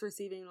starts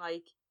receiving,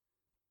 like,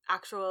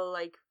 actual,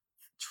 like,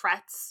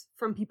 threats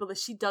from people that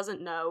she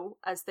doesn't know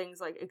as things,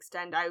 like,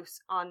 extend out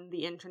on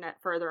the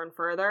internet further and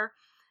further.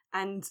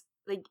 And,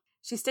 like,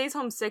 she stays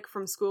home sick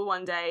from school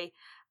one day,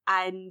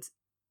 and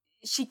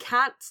she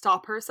can't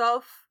stop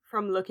herself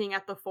from looking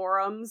at the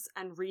forums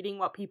and reading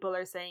what people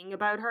are saying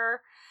about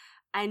her.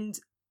 And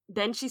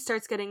then she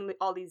starts getting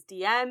all these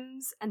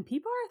DMs, and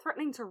people are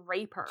threatening to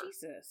rape her.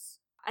 Jesus.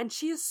 And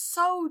she is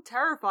so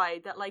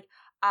terrified that, like,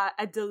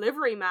 a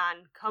delivery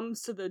man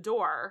comes to the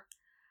door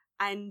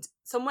and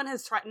someone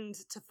has threatened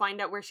to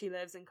find out where she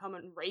lives and come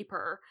and rape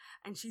her.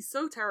 And she's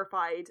so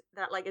terrified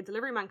that, like, a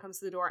delivery man comes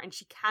to the door and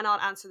she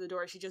cannot answer the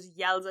door. She just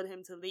yells at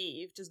him to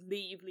leave. Just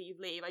leave, leave,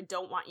 leave. I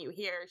don't want you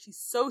here. She's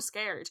so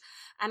scared.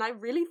 And I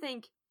really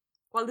think,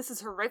 while this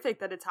is horrific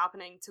that it's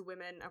happening to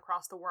women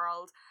across the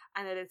world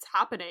and that it's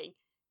happening,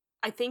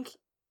 I think,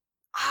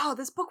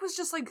 this book was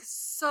just, like,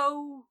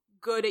 so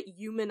good at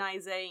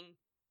humanizing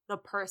the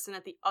person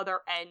at the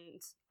other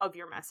end of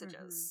your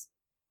messages.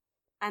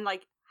 And,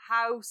 like,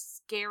 how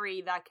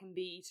scary that can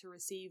be to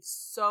receive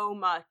so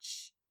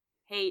much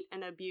hate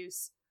and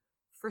abuse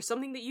for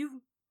something that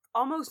you've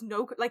almost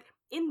like,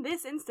 in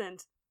this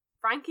instant,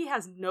 Frankie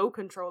has no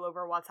control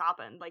over what's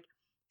happened. Like,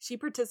 she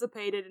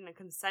participated in a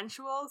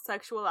consensual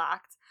sexual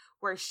act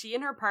where she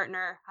and her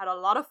partner had a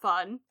lot of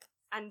fun,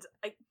 and,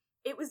 like,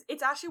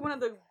 it's actually one of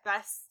the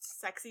best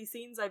sexy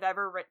scenes I've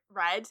ever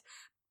read,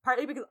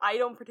 partly because I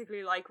don't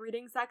particularly like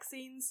reading sex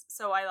scenes,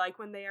 so I like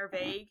when they are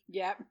vague.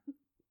 Yeah.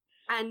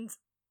 And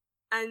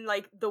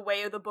like, the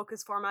way the book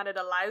is formatted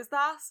allows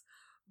that,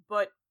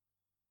 but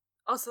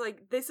also,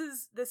 like, this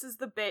is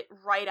the bit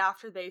right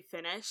after they've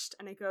finished,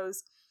 and it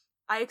goes,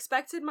 I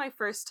expected my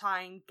first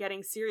time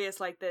getting serious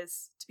like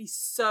this to be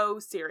so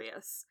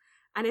serious,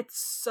 and it's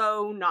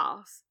so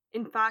not.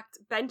 In fact,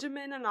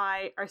 Benjamin and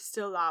I are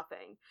still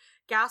laughing,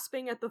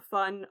 gasping at the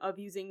fun of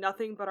using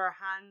nothing but our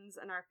hands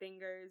and our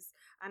fingers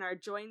and our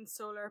joined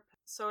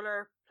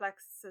solar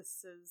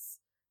plexuses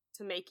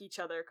to make each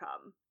other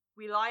come.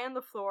 We lie on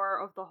the floor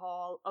of the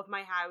hall of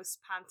my house,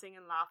 panting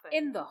and laughing.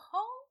 In the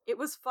hall? It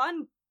was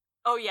fun.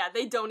 Oh yeah,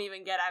 they don't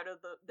even get out of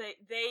the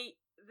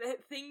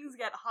things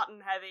get hot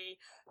and heavy.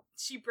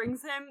 She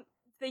brings him,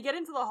 they get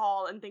into the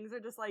hall and things are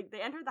just like,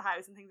 they enter the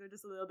house and things are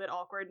just a little bit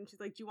awkward, and she's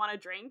like, do you want a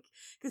drink?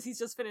 Because he's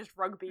just finished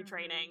rugby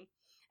training.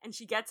 And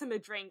she gets him a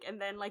drink,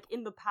 and then, like,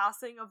 in the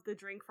passing of the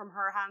drink from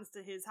her hands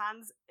to his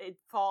hands, it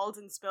falls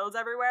and spills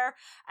everywhere.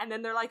 And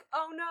then they're like,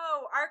 oh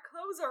no, our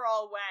clothes are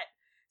all wet.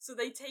 So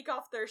they take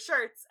off their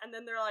shirts, and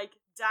then they're like,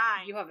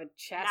 dang. You have a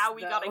chest, now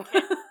we gotta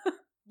kiss.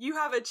 You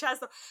have a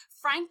chest.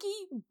 Frankie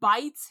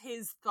bites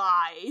his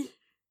thigh.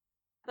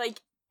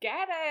 Like,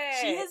 get it.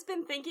 She has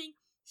been thinking,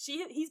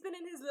 he's been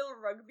in his little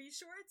rugby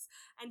shorts,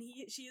 and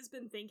she has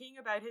been thinking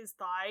about his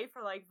thigh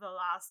for, like, the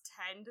last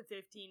 10 to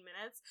 15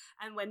 minutes,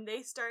 and when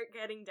they start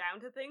getting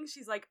down to things,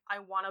 she's like, I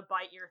want to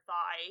bite your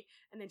thigh,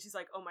 and then she's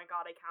like, oh my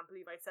god, I can't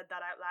believe I said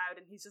that out loud,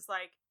 and he's just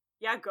like,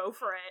 yeah, go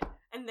for it.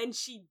 And then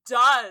she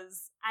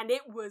does, and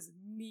it was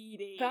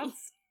meaty.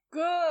 That's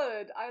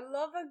good. I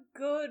love a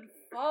good,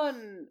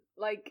 fun,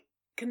 like,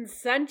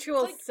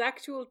 consensual,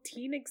 sexual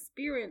teen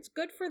experience.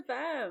 Good for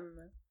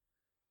them.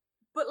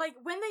 But, like,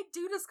 when they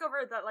do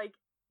discover that, like,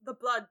 the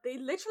blood, they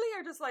literally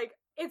are just like,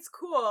 it's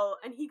cool,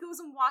 and he goes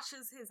and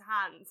washes his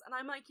hands. And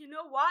I'm like, you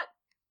know what?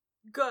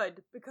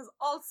 Good, because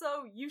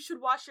also you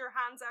should wash your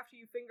hands after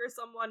you finger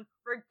someone,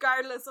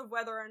 regardless of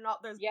whether or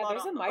not there's blood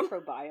there's on a them.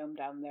 microbiome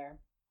down there.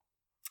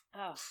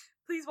 Oh.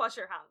 Please wash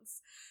your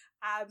hands.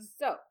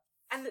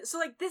 So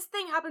like this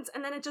thing happens,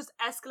 and then it just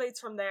escalates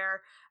from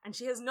there, and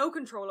she has no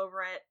control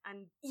over it.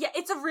 And yeah,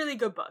 it's a really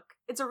good book.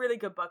 It's a really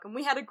good book, and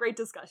we had a great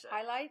discussion.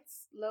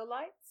 Highlights,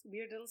 lowlights,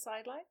 weird little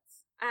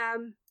sidelights.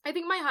 I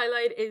think my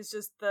highlight is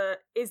just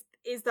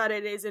is that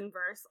it is in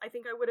verse. I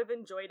think I would have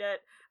enjoyed it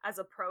as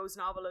a prose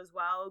novel as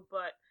well,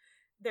 but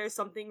there's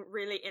something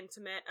really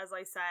intimate, as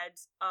I said,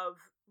 of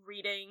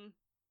reading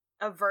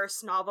a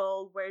verse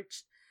novel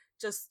which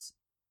just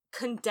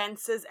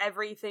condenses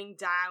everything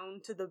down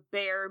to the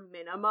bare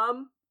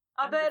minimum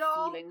of it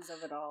all. And the feelings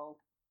of it all.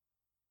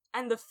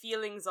 And the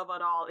feelings of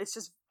it all. It's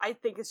just, I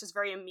think it's just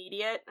very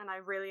immediate, and I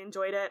really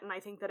enjoyed it, and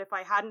I think that if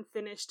I hadn't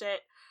finished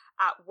it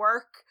at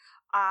work,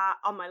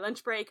 on my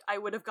lunch break, I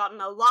would have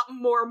gotten a lot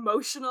more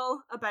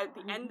emotional about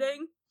the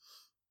ending.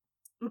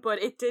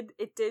 But it did.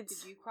 Did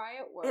you cry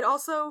at work? It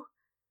also,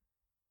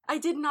 I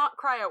did not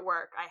cry at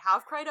work. I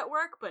have cried at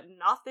work, but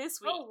not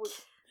this week. Oh,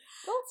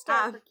 gold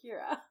star for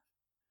Kira.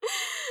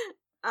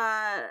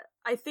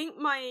 I think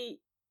I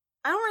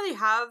don't really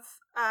have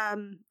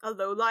a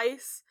low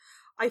light.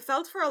 I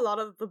felt for a lot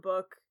of the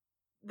book,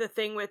 the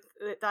thing with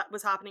that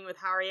was happening with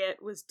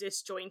Harriet was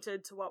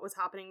disjointed to what was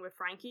happening with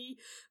Frankie,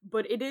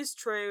 but it is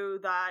true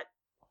that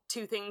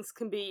two things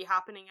can be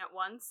happening at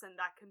once, and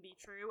that can be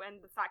true.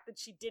 And the fact that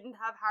she didn't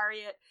have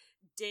Harriet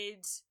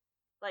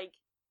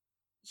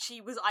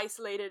she was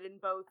isolated in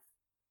both,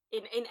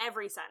 in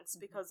every sense,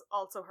 because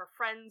also her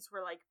friends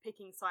were like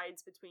picking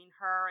sides between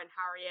her and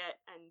Harriet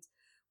and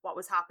what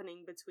was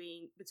happening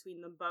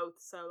between them both.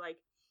 So like,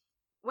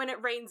 when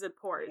it rains, it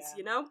pours,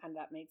 you know? And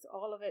that makes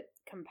all of it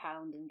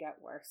compound and get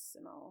worse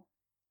and all.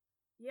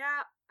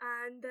 Yeah,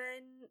 and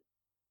then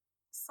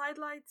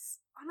sidelights.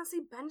 Honestly,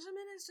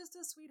 Benjamin is just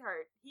a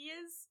sweetheart. He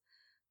is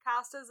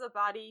cast as a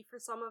baddie for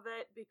some of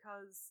it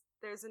because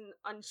there's an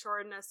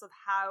unsureness of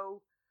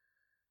how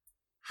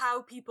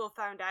people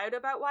found out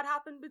about what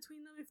happened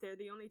between them, if they're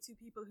the only two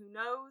people who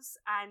knows.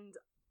 And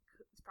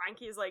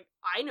Frankie is like,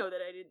 I know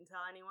that I didn't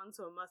tell anyone,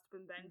 so it must have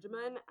been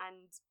Benjamin.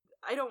 And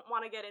I don't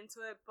want to get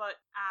into it, but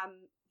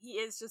he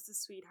is just a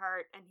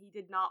sweetheart, and he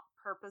did not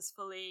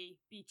purposefully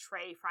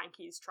betray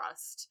Frankie's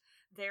trust.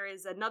 There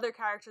is another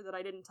character that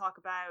I didn't talk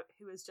about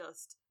who is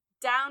just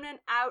down and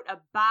out a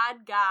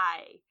bad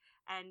guy,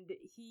 and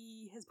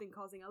he has been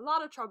causing a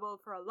lot of trouble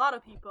for a lot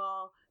of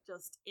people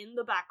just in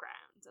the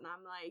background. And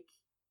I'm like,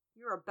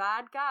 you're a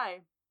bad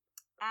guy,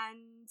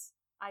 and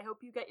I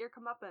hope you get your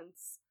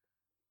comeuppance,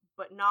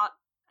 but not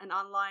an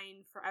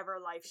online forever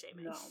life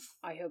shaming. No,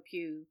 I hope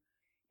you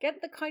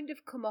get the kind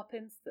of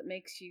comeuppance that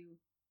makes you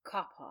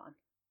cop on.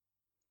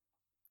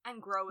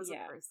 And grow as a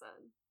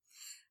person.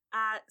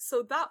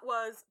 So that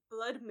was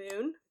Blood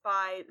Moon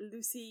by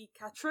Lucy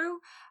Catrew,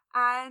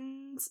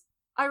 and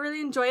I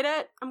really enjoyed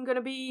it.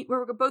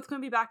 We're both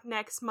going to be back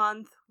next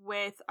month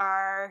with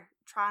our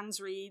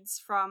trans reads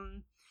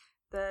from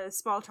the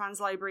Small Trans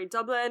Library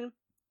Dublin.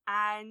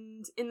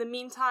 And in the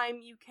meantime,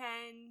 you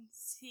can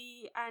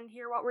see and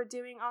hear what we're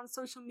doing on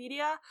social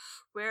media.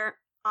 We're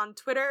on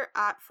Twitter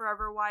at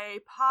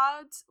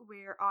ForeverYAPod.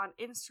 We're on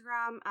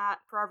Instagram at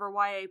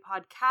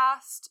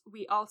ForeverYAPodcast.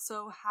 We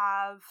also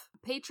have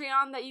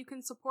Patreon that you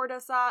can support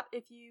us at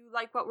if you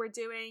like what we're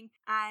doing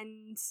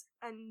and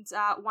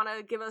want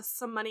to give us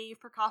some money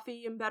for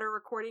coffee and better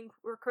recording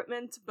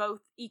equipment,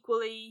 both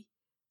equally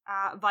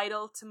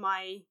vital to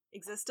my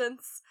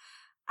existence.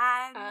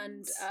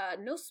 And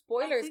no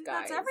spoilers,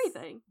 guys. That's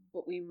everything.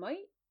 But we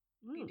might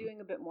be doing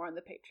a bit more on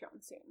the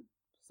Patreon soon.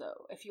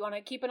 So if you want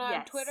to keep an eye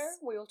on Twitter,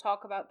 we will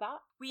talk about that.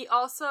 We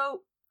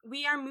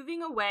are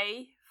moving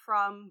away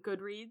from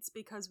Goodreads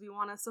because we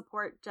want to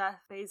support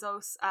Jeff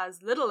Bezos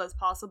as little as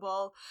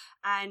possible.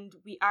 And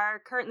we are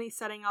currently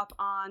setting up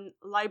on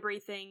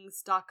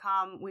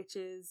librarythings.com, which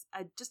is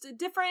just a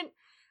different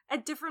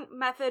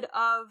method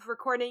of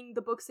recording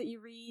the books that you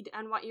read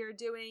and what you're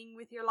doing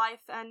with your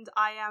life. And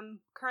I am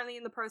currently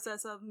in the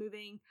process of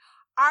moving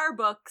our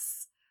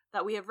books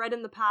that we have read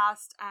in the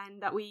past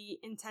and that we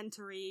intend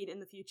to read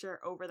in the future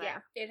over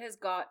there. Yeah, it has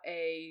got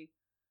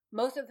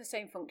most of the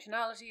same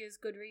functionality as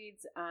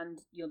Goodreads, and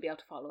you'll be able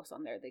to follow us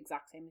on there the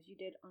exact same as you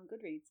did on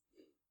Goodreads.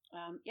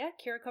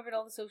 Kira covered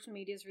all the social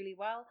medias really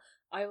well.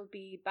 I will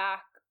be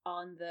back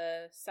on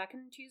the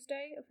second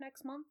Tuesday of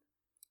next month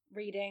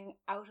reading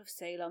Out of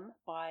Salem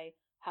by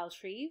Hal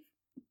Shreve,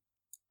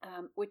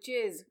 which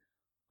is,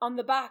 on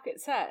the back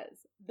it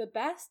says, the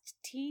best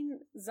teen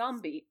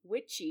zombie,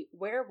 witchy,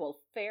 werewolf,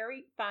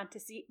 fairy,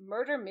 fantasy,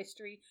 murder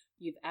mystery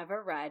you've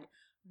ever read.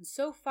 And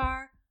so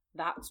far,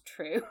 that's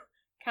true.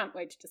 Can't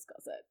wait to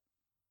discuss it.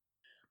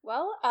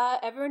 Well,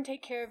 everyone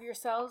take care of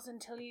yourselves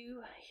until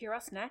you hear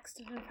us next.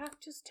 And in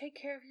fact, just take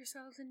care of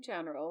yourselves in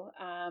general.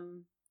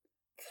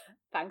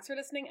 Thanks for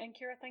listening. And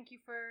Kira, thank you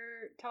for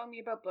telling me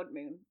about Blood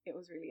Moon. It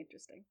was really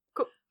interesting.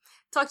 Cool.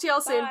 Talk to you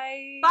all soon.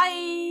 Bye.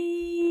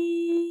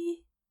 Bye.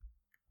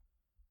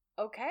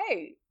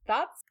 Okay,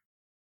 that's...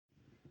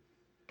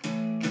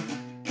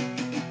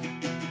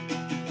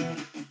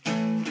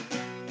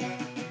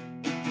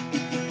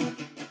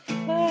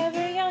 For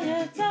every young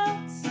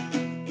adult,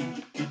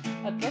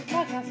 a book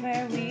podcast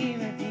where we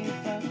review